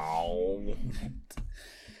 Oh.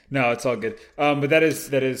 No, it's all good. But that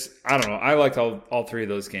is. I don't know. I liked all three of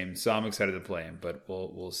those games, so I'm excited to play them. But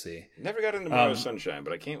we'll see. Never got into Mario Sunshine,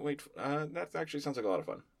 but I can't wait. That actually sounds like a lot of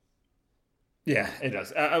fun. Yeah, it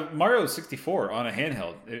does. Mario 64 on a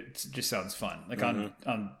handheld, it just sounds fun. Like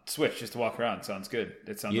on Switch, just to walk around, sounds good.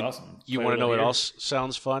 It sounds awesome. You Play want to know what here. else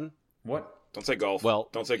sounds fun? What? Don't say golf. Well,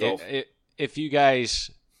 don't say golf. If you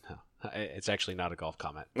guys, it's actually not a golf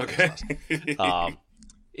comment. Okay.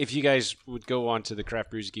 If you guys would go on to the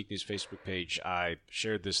Craft Brews Geek News Facebook page, I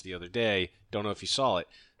shared this the other day. Don't know if you saw it,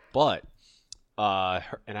 but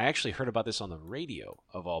and I actually heard about this on the radio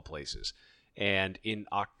of all places. And in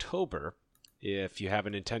October, if you have a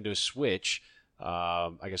Nintendo Switch, I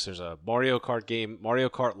guess there's a Mario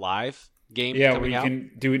Kart Live game Yeah, where coming you out.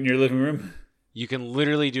 can do it in your living room. You can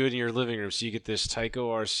literally do it in your living room. So you get this Tyco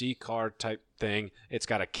RC car type thing. It's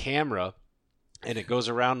got a camera, and it goes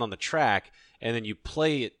around on the track, and then you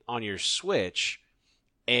play it on your Switch.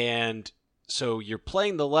 And so you're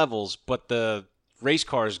playing the levels, but the race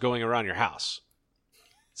car is going around your house.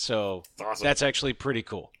 So Awesome. that's actually pretty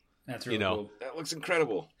cool. That's really You know. cool. That looks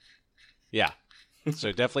incredible. Yeah.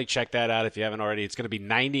 So definitely check that out if you haven't already. It's going to be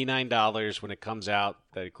 $99 when it comes out.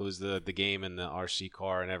 That includes the game and the RC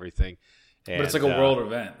car and everything. But it's like a world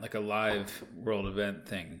event, like a live world event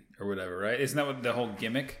thing or whatever, right? Isn't that what the whole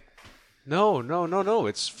gimmick? No.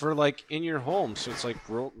 It's for like in your home, so it's like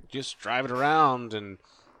just drive it around, and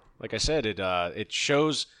like I said, it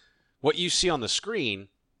shows what you see on the screen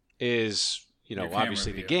is Your camera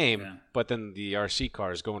obviously the view, game, yeah. but then the RC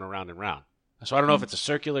car is going around and around. So I don't know if it's a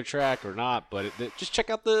circular track or not, but just check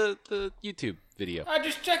out the YouTube video.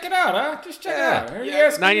 Just check it out, huh? Just check Yeah. it out. What are you Yeah,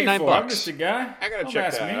 asking me $99 for? I'm just a guy. I gotta Don't check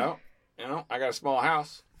ask that me. out. I got a small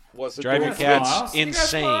house. What's it Drive doing? your Small cats house? You got a small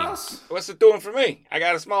insane. house? What's it doing for me? I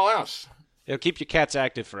got a small house. It'll keep your cats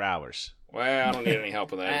active for hours. Well, I don't need any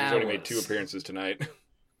help with that. He's already made Hours. 2 appearances tonight.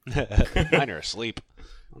 Mine are asleep. I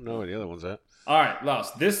don't know where the other one's at. All right,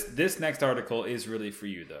 Laos. This next article is really for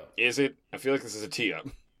you, though. Is it? I feel like this is a tee up.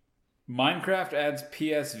 Minecraft adds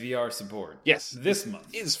PSVR support. Yes. This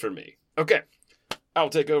month. Is for me. Okay. I'll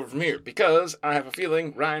take over from here because I have a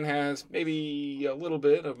feeling Ryan has maybe a little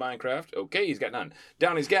bit of Minecraft. Okay, he's got none.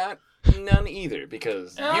 Donnie's got none either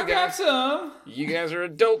because I you got guys some. you guys are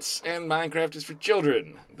adults and Minecraft is for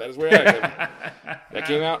children. That is where I come from. That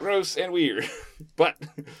came out gross and weird. But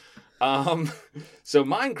so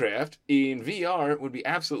Minecraft in VR would be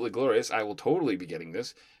absolutely glorious. I will totally be getting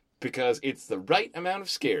this because it's the right amount of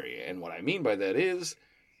scary. And what I mean by that is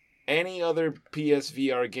any other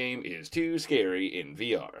PSVR game is too scary in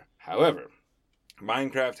VR. However,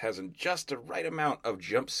 Minecraft has just the right amount of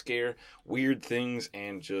jump scare, weird things,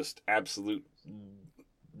 and just absolute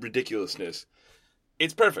ridiculousness.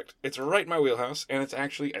 It's perfect. It's right in my wheelhouse, and it's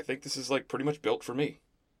actually, I think this is like pretty much built for me.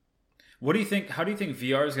 What do you think? How do you think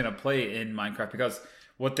VR is going to play in Minecraft? Because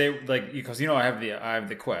what they like, because I have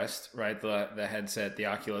the Quest, right? The headset, the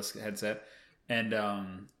Oculus headset, and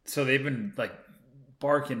so they've been like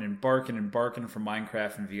barking for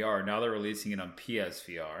Minecraft and VR. Now they're releasing it on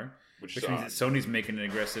PSVR, Which which is means odd. that Sony's making an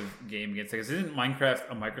aggressive game against it. Because isn't Minecraft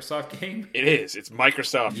a Microsoft game? It is. It's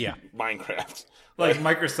Microsoft Yeah. Minecraft. Like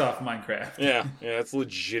Microsoft Minecraft. Yeah, it's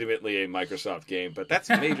legitimately a Microsoft game, but that's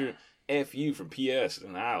a major FU from PS,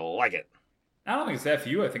 and I like it. I don't think it's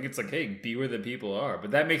FU. I think it's like, hey, be where the people are.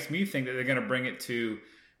 But that makes me think that they're going to bring it to,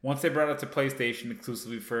 once they brought it to PlayStation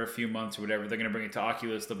exclusively for a few months or whatever, they're going to bring it to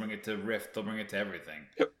Oculus, they'll bring it to Rift, they'll bring it to everything.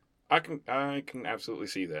 Yep, I can absolutely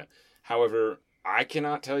see that. However, I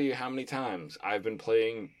cannot tell you how many times I've been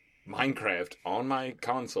playing Minecraft on my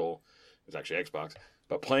console. It's actually Xbox,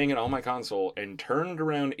 but playing it on my console and turned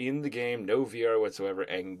around in the game, no VR whatsoever,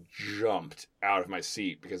 and jumped out of my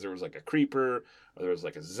seat because there was like a creeper, or there was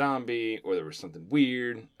like a zombie, or there was something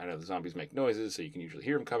weird. I know the zombies make noises, so you can usually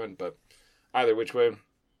hear them coming, but either which way,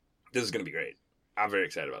 this is going to be great. I'm very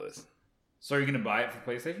excited about this. So are you going to buy it for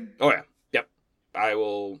PlayStation? Oh, yeah. Yep. I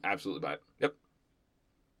will absolutely buy it. Yep.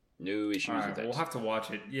 No issues All right, with that. we'll have to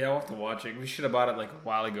watch it. Yeah, we'll have to watch it. We should have bought it like a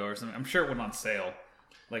while ago or something. I'm sure it went on sale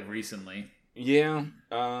like recently. Yeah.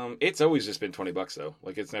 It's always just been $20 though.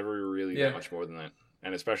 Like it's never really Yeah. that much more than that.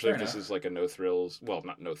 And especially Fair if this enough. is like a no thrills, well,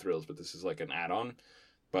 not no thrills, but this is like an add-on.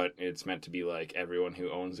 But it's meant to be like everyone who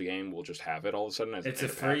owns the game will just have it all of a sudden as It's a a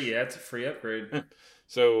patch. free, yeah, it's a free upgrade.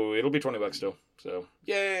 So it'll be $20 still. So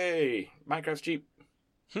yay! Minecraft's cheap.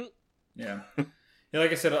 Yeah. Yeah,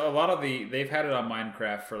 like I said, a lot of they've had it on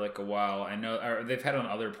Minecraft for like a while. I know, or they've had it on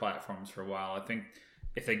other platforms for a while. I think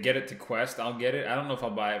if they get it to Quest, I'll get it. I don't know if I'll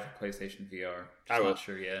buy it for PlayStation VR. I'm not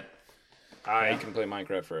sure yet. I can play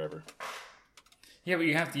Minecraft forever. Yeah, but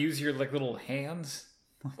you have to use your like little hands.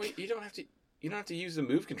 Wait, you don't have to. You don't have to use the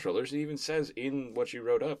move controllers. It even says in what you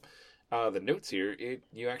wrote up, the notes here,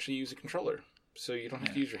 you actually use a controller, so you don't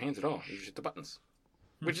have to use your hands at all. You just hit the buttons,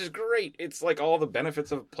 which is great. It's like all the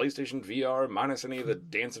benefits of PlayStation VR, minus any of the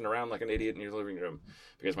dancing around like an idiot in your living room,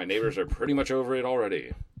 because my neighbors are pretty much over it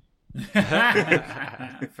already.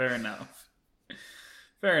 Fair enough.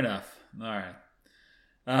 Fair enough. All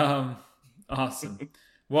right. Awesome.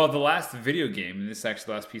 Well, the last video game, and this is actually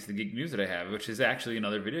the last piece of the geek news that I have, which is actually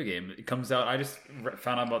another video game. It comes out, I just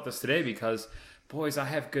found out about this today because, boys, I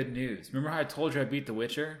have good news. Remember how I told you I beat The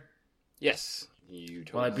Witcher? Yes. You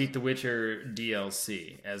told Well, I us. beat The Witcher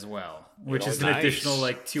DLC as well, which is an additional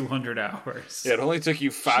like 200 hours. Yeah, it only took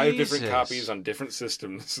you 5 different Jesus. copies on different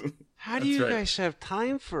systems. How do That's you right. guys have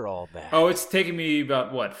time for all that? Oh, it's taken me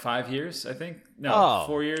about, what, 5 years, I think? No, Oh.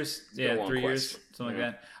 4 years? been a Yeah, long 3 quest. years, something like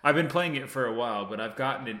that. I've been playing it for a while, but I've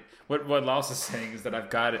gotten it. What Laos is saying is that I've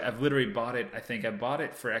got it. I've literally bought it. I think I bought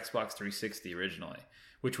it for Xbox 360 originally,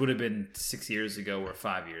 which would have been 6 years ago or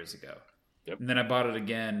 5 years ago. Yep. And then I bought it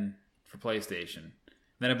again for PlayStation. And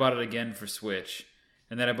then I bought it again for Switch.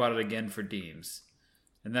 And then I bought it again for Deems.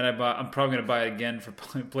 And then I'm probably going to buy it again for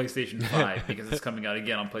PlayStation 5 because it's coming out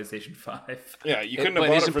again on PlayStation 5. Yeah, you couldn't have But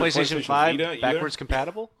bought it isn't for the PlayStation 5 Vita either? backwards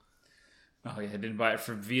compatible? Oh yeah, I didn't buy it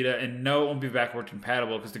for Vita, and no, it won't be backward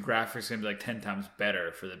compatible because the graphics are gonna be like 10 times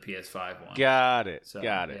better for the PS5 one. Got it. So,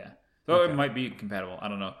 Got it. Yeah, so it might be compatible. I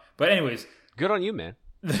don't know, but anyways, Good on you, man.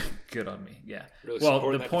 good on me. Yeah. Really Well,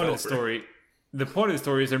 supporting the that point of the developer. story. The point of the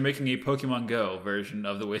story is they're making a Pokemon Go version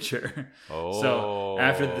of The Witcher. So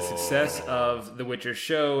after the success of The Witcher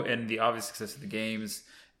show and the obvious success of the games,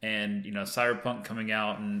 and Cyberpunk coming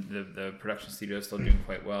out and the production studio is still doing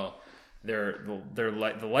quite well,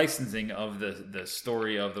 the licensing of the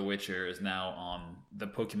story of The Witcher is now on the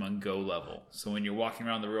Pokemon Go level. So when you're walking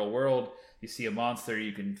around the real world, you see a monster,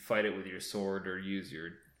 you can fight it with your sword or use your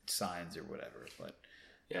signs or whatever. But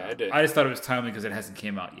Yeah, I did. I just thought it was timely because it hasn't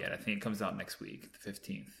came out yet. I think it comes out next week, the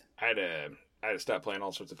 15th. I had to stop playing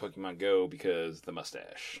all sorts of Pokemon Go because of the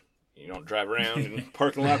mustache. You don't drive around in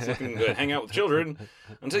parking lots looking to hang out with children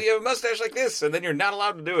until you have a mustache like this, and then you're not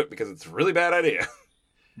allowed to do it because it's a really bad idea.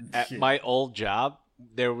 At my old job,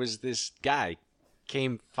 there was this guy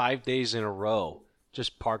came 5 days in a row,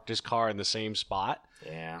 just parked his car in the same spot.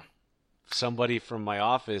 Yeah. Somebody from my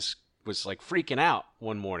office was like freaking out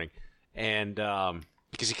one morning, and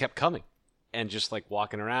because he kept coming and just like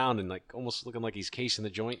walking around and like almost looking like he's casing the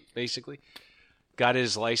joint, basically. Got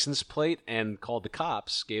his license plate and called the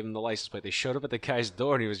cops, gave him the license plate. They showed up at the guy's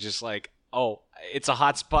door and he was just like, "Oh, it's a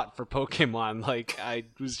hot spot for Pokemon. Like, I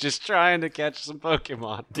was just trying to catch some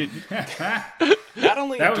Pokemon." Dude, not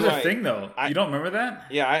only That was do a I- thing, though. I- You don't remember that?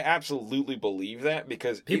 Yeah, I absolutely believe that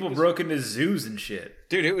because People it was, broke into zoos and shit.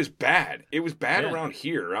 Dude, it was bad. It was bad Yeah. around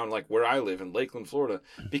here, around like where I live in Lakeland, Florida,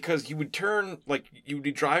 because you would turn, like, you would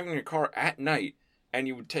be driving your car at night and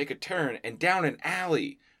you would take a turn, and down an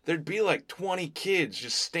alley, there'd be like 20 kids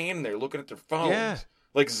just standing there looking at their phones. Yeah.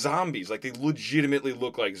 Like zombies. Like, they legitimately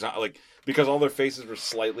look like because all their faces were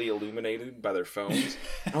slightly illuminated by their phones.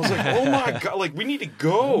 And I was like, oh my God, like, we need to Oh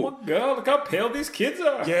go. my god, look how pale these kids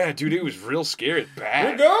are. Yeah, dude, it was real scary. It's They're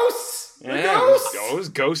bad. ghosts. They're Yeah, ghosts. it was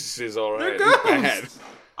ghosts is all right. They're It was bad. ghosts.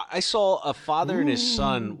 I saw a father and his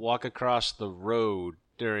son walk across the road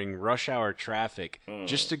during rush hour traffic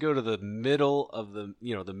just to go to the middle of the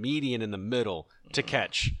median in the middle to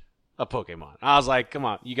catch a Pokemon. I was like, come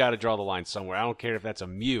on, you got to draw the line somewhere. I don't care if that's a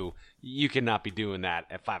Mew. You cannot be doing that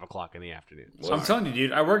at 5 o'clock in the afternoon. So I'm telling you,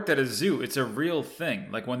 dude, I worked at a zoo. It's a real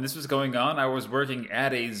thing. Like, when this was going on, I was working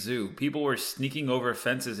at a zoo. People were sneaking over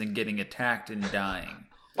fences and getting attacked and dying.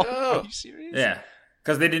 Oh. Are you serious? Yeah.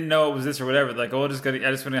 Because they didn't know it was this or whatever. Like, oh, I just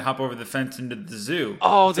want to hop over the fence into the zoo.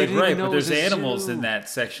 Oh, It's they like, didn't right, know but it was there's a animals zoo. in that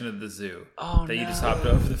section of the zoo Oh, that you just no. hopped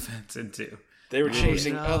over the fence into. They were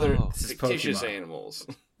chasing no. other This is fictitious Pokemon. animals.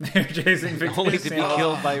 They're chasing fictitious Only to be animals.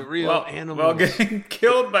 killed by real While animals. getting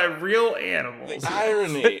killed by real animals.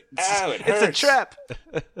 Irony. Ow, it It's a hurts. trap.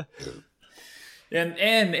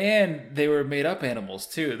 And they were made up animals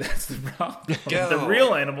too. That's the problem. Go. The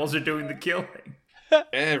real animals are doing the killing.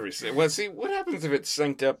 Well, see, what happens if it's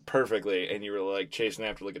synced up perfectly and you were like chasing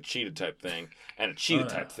after like a cheetah type thing, and a cheetah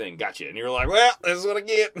type thing got you, and you were like, "Well, this is what I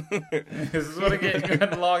get." This is what I get. You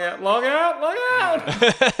got to log out, log out, log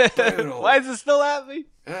out. Brutal. Why is it still at me?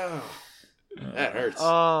 Oh, that hurts.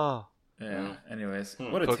 Oh, Yeah. Anyways,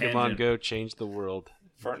 what a Pokemon tangent. Go changed the world.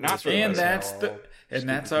 Not for And the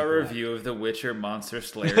that's our review of The Witcher Monster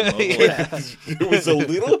Slayer mobile Yeah. app. It was a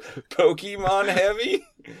little Pokemon heavy,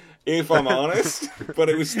 if I'm honest, but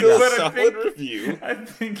it was still But a I solid think- review. I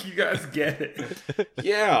think you guys get it.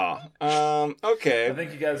 Yeah. I Okay.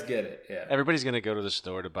 think you guys get it. Yeah. Everybody's gonna go to the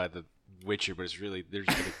store to buy the Witcher, but they're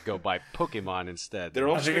just gonna go buy Pokemon instead. They're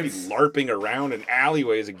all just think going to be it's- LARPing around in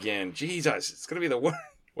alleyways again. Jesus, it's going to be the worst.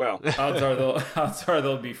 Well, Odds are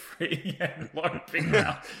they'll be free and LARPing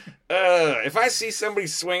now. if I see somebody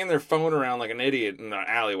swinging their phone around like an idiot in an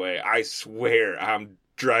alleyway, I swear I'm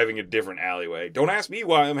driving a different alleyway. Don't ask me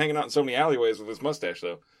why I'm hanging out in so many alleyways with this mustache,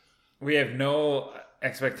 though. We have no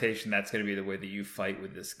expectation that's going to be the way that you fight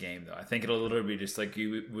with this game, though. I think it'll literally be just like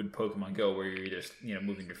you would Pokemon Go, where you're just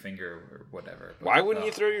moving your finger or whatever. But, Why wouldn't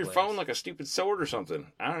you throw your hilarious. phone like a stupid sword or something?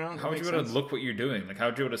 I don't know. How would you be able to look what you're doing? Like, how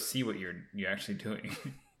would you be able to see what you're actually doing?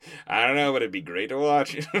 I don't know, but it'd be great to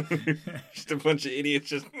watch. Just a bunch of idiots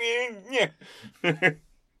just. Yeah.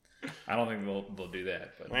 I don't think they'll do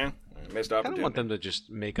that. But Well, missed I opportunity. don't want them to just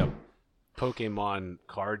make a Pokemon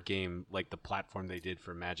card game like the platform they did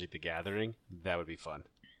for Magic the Gathering. That would be fun.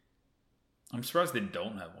 I'm surprised they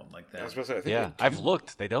don't have one like I that. was supposed to say, I think Yeah, they I've do.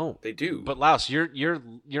 looked. They don't. They do. But Laos,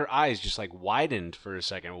 your eyes just like widened for a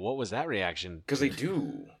second. What was that reaction? Because they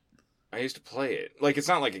do. I used to play it. Like, it's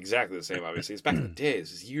not like exactly the same, obviously. It's back in the day.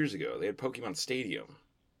 This is years ago. They had Pokemon Stadium.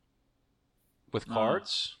 With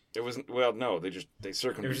cards? It wasn't, well, no, they just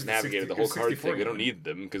circumnavigated the the whole 60 card 64 thing. They don't game. need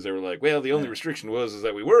them because they were like, well, the only restriction was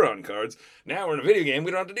that we were on cards. Now we're in a video game.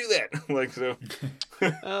 We don't have to do that. Like, so.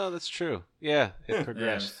 Oh, that's true. Yeah, it Yeah,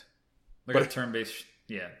 progressed. like a turn-based.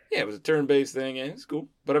 Yeah, Yeah, it was a turn-based thing. Yeah, it's cool.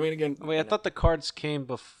 But I mean, again, Wait, I thought the cards came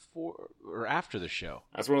before or after the show.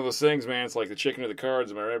 that's one of those things, man. It's like the chicken or the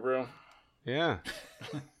cards. Am I right, bro? Yeah.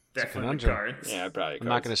 definitely conundrum. cards. Yeah, probably. I'm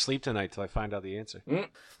not going to sleep tonight till I find out the answer.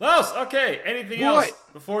 Laos, okay. Anything What? else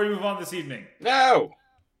before we move on this evening? No!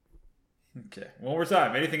 Okay, one more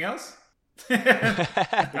time. Anything else?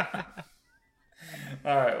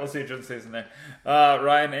 All right, we'll see what Jordan says in there.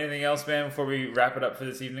 Ryan, anything else, man, before we wrap it up for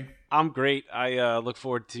this evening? I'm great. I look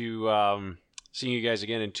forward to seeing you guys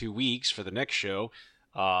again in 2 weeks for the next show.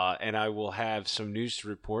 And I will have some news to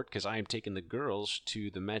report because I am taking the girls to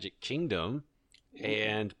the Magic Kingdom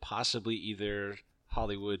and possibly either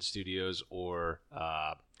Hollywood Studios or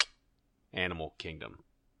Animal Kingdom.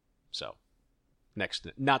 So,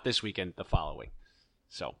 not this weekend, the following.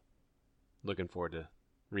 So, looking forward to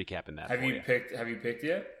recapping that. Have for you picked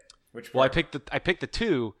yet? Which Well, I part? picked the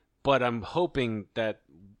two, but I'm hoping that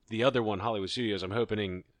the other one, Hollywood Studios, I'm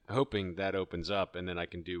hoping that opens up, and then I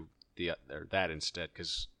can do that instead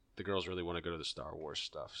because the girls really want to go to the Star Wars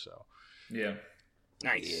stuff. So Yeah.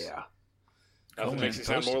 Nice. yeah, Nothing Cool, makes man. you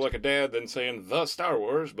sound Posted. more like a dad than saying the Star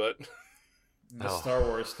Wars, but. The Oh. Star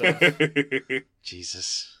Wars stuff.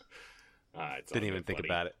 Jesus, It's didn't even think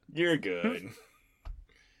about it. You're good.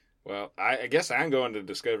 Well, I guess I'm going to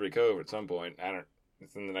Discovery Cove at some point.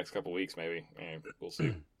 It's in the next couple weeks, maybe. Yeah, we'll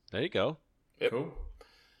see. There you go. Yep. Cool.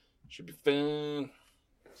 Should be fun.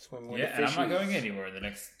 Swim with Yeah, the and I'm not fishes. going anywhere in the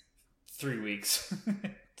next 3 weeks.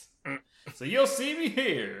 So you'll see me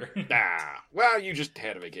here. Well, you just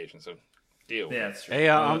had a vacation, so deal with Yeah, it. that's true. Hey,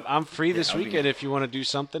 I'm free this I'll be- weekend if you want to do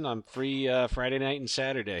something. I'm free Friday night and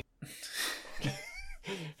Saturday.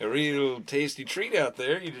 A real tasty treat out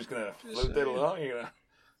there. You're just going to float that along. You're going to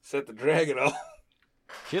set the dragon off.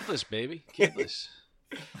 Kidless, baby, kidless.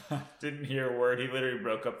 Didn't hear a word. He literally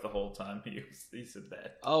broke up the whole time he said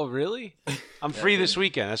that. Oh, really? I'm free this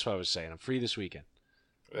weekend. That's what I was saying. I'm free this weekend.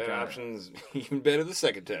 That Got it. option's even better the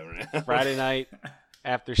second time around. Friday night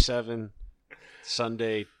after 7,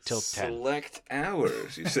 Sunday till 10. Select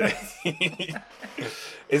hours, you say.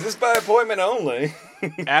 Is this by appointment only?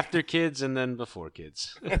 After kids and then before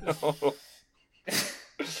kids.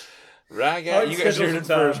 Rye guy, Oh, you guys schedule heard it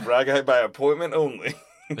some time. first. Rye guy by appointment only.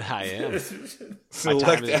 I am. My Select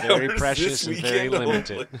time is very hours precious this and very weekend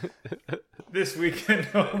limited. only. This weekend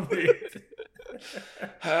only.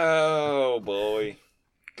 Oh boy,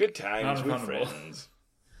 good times with Non-refundable. friends.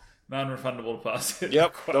 Non-refundable deposit.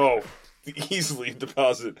 Yep. Oh, easily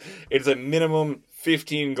deposit. It's a minimum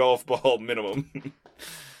 15 golf ball minimum.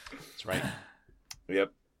 That's right.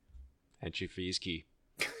 Yep. Entry fee is key.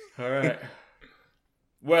 All right.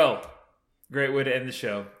 Well, great way to end the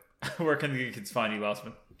show. Where can the kids find you,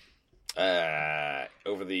 Lossman?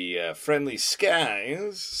 Over the friendly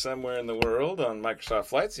skies somewhere in the world on Microsoft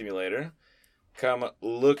Flight Simulator. Come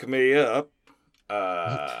look me up.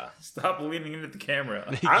 Stop leaning into the camera.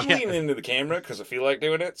 I'm Yeah. leaning into the camera because I feel like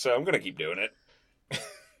doing it, so I'm going to keep doing it.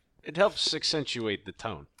 It helps accentuate the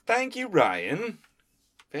tone. Thank you, Ryan.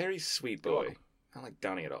 Very sweet boy. Not like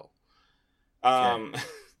Donnie at all.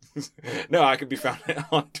 No, I could be found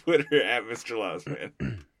on Twitter at Mr.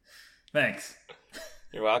 Lozman. Thanks.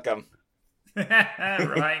 You're welcome.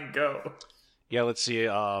 Ryan, go. Yeah, let's see.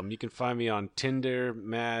 You can find me on Tinder,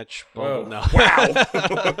 Match, Bumble. Whoa. No. Wow.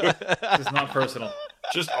 It's not personal.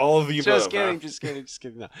 Just all of the above. Just kidding.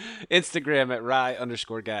 No. Instagram at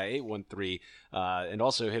Rye_guy813. And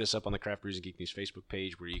also hit us up on the Craft Brews and Geek News Facebook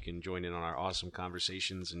page where you can join in on our awesome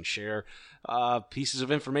conversations and share pieces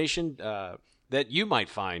of information that you might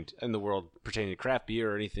find in the world pertaining to craft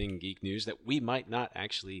beer or anything geek news that we might not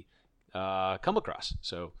actually come across.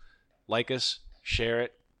 So like us, share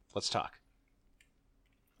it, let's talk.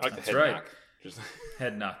 I like That's the head right. knock. Just,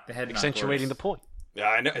 Head knock. The head knock. Accentuating the works. point. yeah,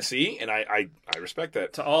 I know. See, and I respect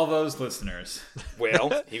that. To all those listeners,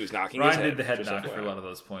 Well, he was knocking his Ryan head. did the head just knock FYI. for a lot of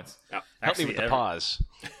those points. Yeah. Help me with the pause.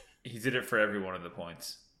 He did it for every one of the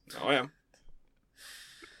points. Oh, yeah.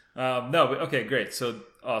 No, but okay, great. So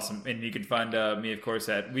awesome. And you can find me, of course,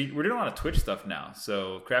 at we're doing a lot of Twitch stuff now.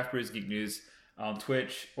 So Craft Brews Geek News on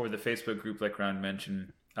Twitch or the Facebook group, like Ryan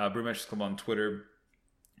mentioned. Brewmasters Club on Twitter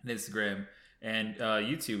and Instagram and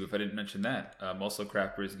YouTube. If I didn't mention that, also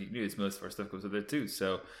Craft Brews Geek News. Most of our stuff goes with it too.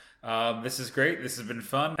 So this is great. This has been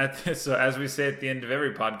fun. So as we say at the end of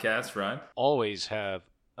every podcast, Ryan. Always have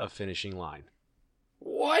a finishing line.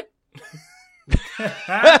 What?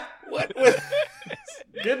 What?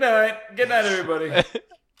 Good night. Good night, everybody. I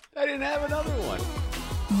didn't have another one.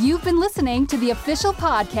 You've been listening to the official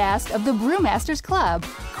podcast of the Brewmasters Club,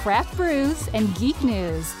 Craft Brews and Geek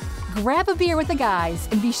News. Grab a beer with the guys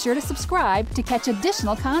and be sure to subscribe to catch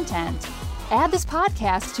additional content. Add this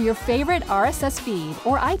podcast to your favorite RSS feed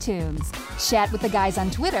or iTunes. Chat with the guys on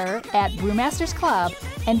Twitter at Brewmasters Club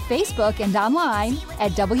and Facebook and online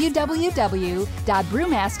at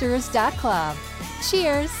www.brewmasters.club.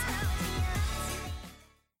 Cheers!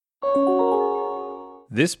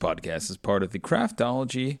 This podcast is part of the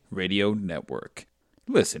Craftology Radio Network.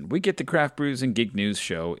 Listen, We Get the Craft Brews and Geek News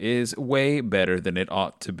show is way better than it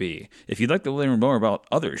ought to be. If you'd like to learn more about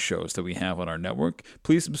other shows that we have on our network,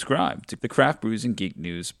 please subscribe to the Craft Brews and Geek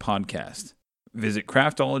News podcast. Visit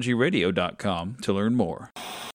craftologyradio.com to learn more.